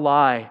shall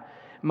lie,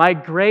 my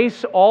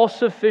grace all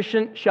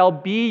sufficient shall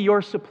be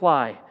your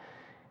supply.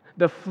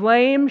 The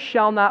flame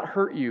shall not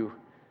hurt you.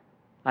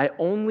 I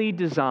only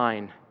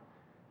design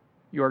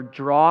your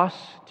dross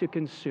to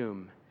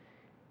consume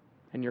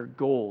and your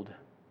gold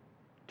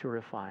to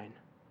refine.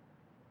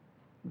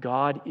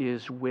 God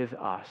is with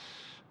us,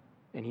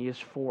 and He is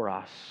for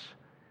us.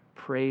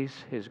 Praise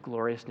His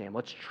glorious name.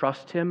 Let's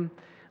trust Him.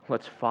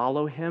 Let's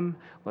follow Him.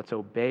 Let's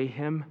obey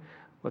Him.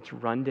 Let's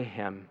run to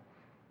Him.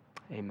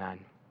 Amen.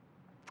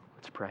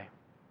 Let's pray.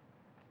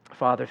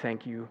 Father,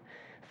 thank You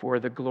for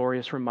the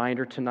glorious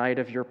reminder tonight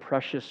of Your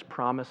precious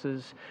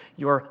promises,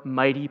 Your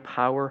mighty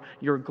power,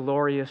 Your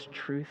glorious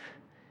truth.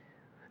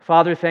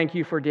 Father, thank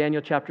You for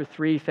Daniel chapter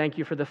 3. Thank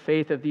You for the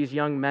faith of these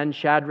young men,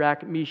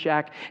 Shadrach,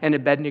 Meshach, and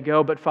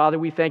Abednego. But Father,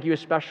 we thank You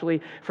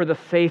especially for the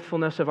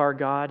faithfulness of our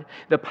God,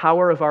 the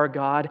power of our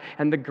God,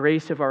 and the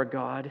grace of our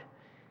God.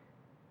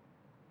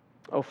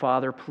 Oh,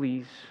 Father,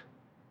 please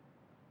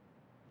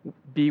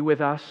be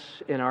with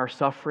us in our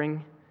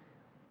suffering.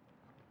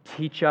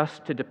 Teach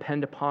us to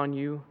depend upon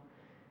You.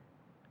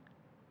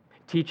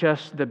 Teach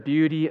us the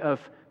beauty of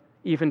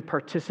even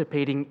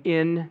participating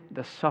in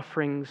the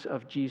sufferings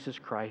of Jesus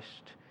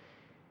Christ.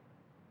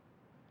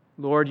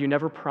 Lord, You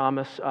never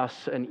promise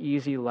us an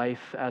easy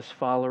life as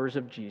followers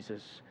of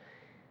Jesus,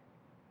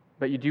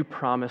 but You do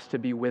promise to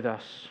be with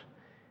us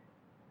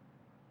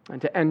and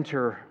to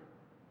enter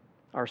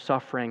our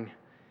suffering.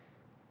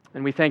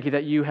 And we thank You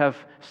that You have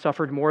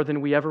suffered more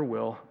than we ever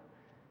will,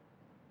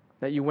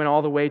 that You went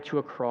all the way to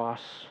a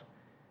cross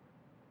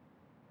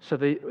so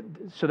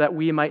that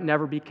we might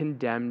never be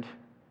condemned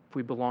if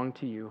we belong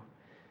to You.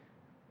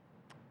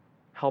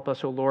 Help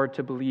us, O Lord,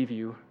 to believe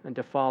You and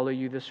to follow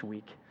You this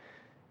week.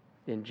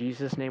 In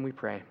Jesus' name we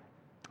pray.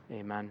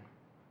 Amen.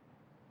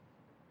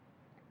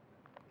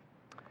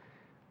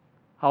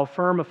 How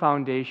firm a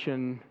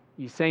foundation,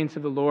 ye saints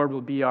of the Lord,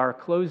 will be our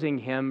closing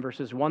hymn,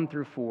 verses 1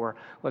 through 4.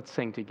 Let's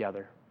sing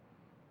together.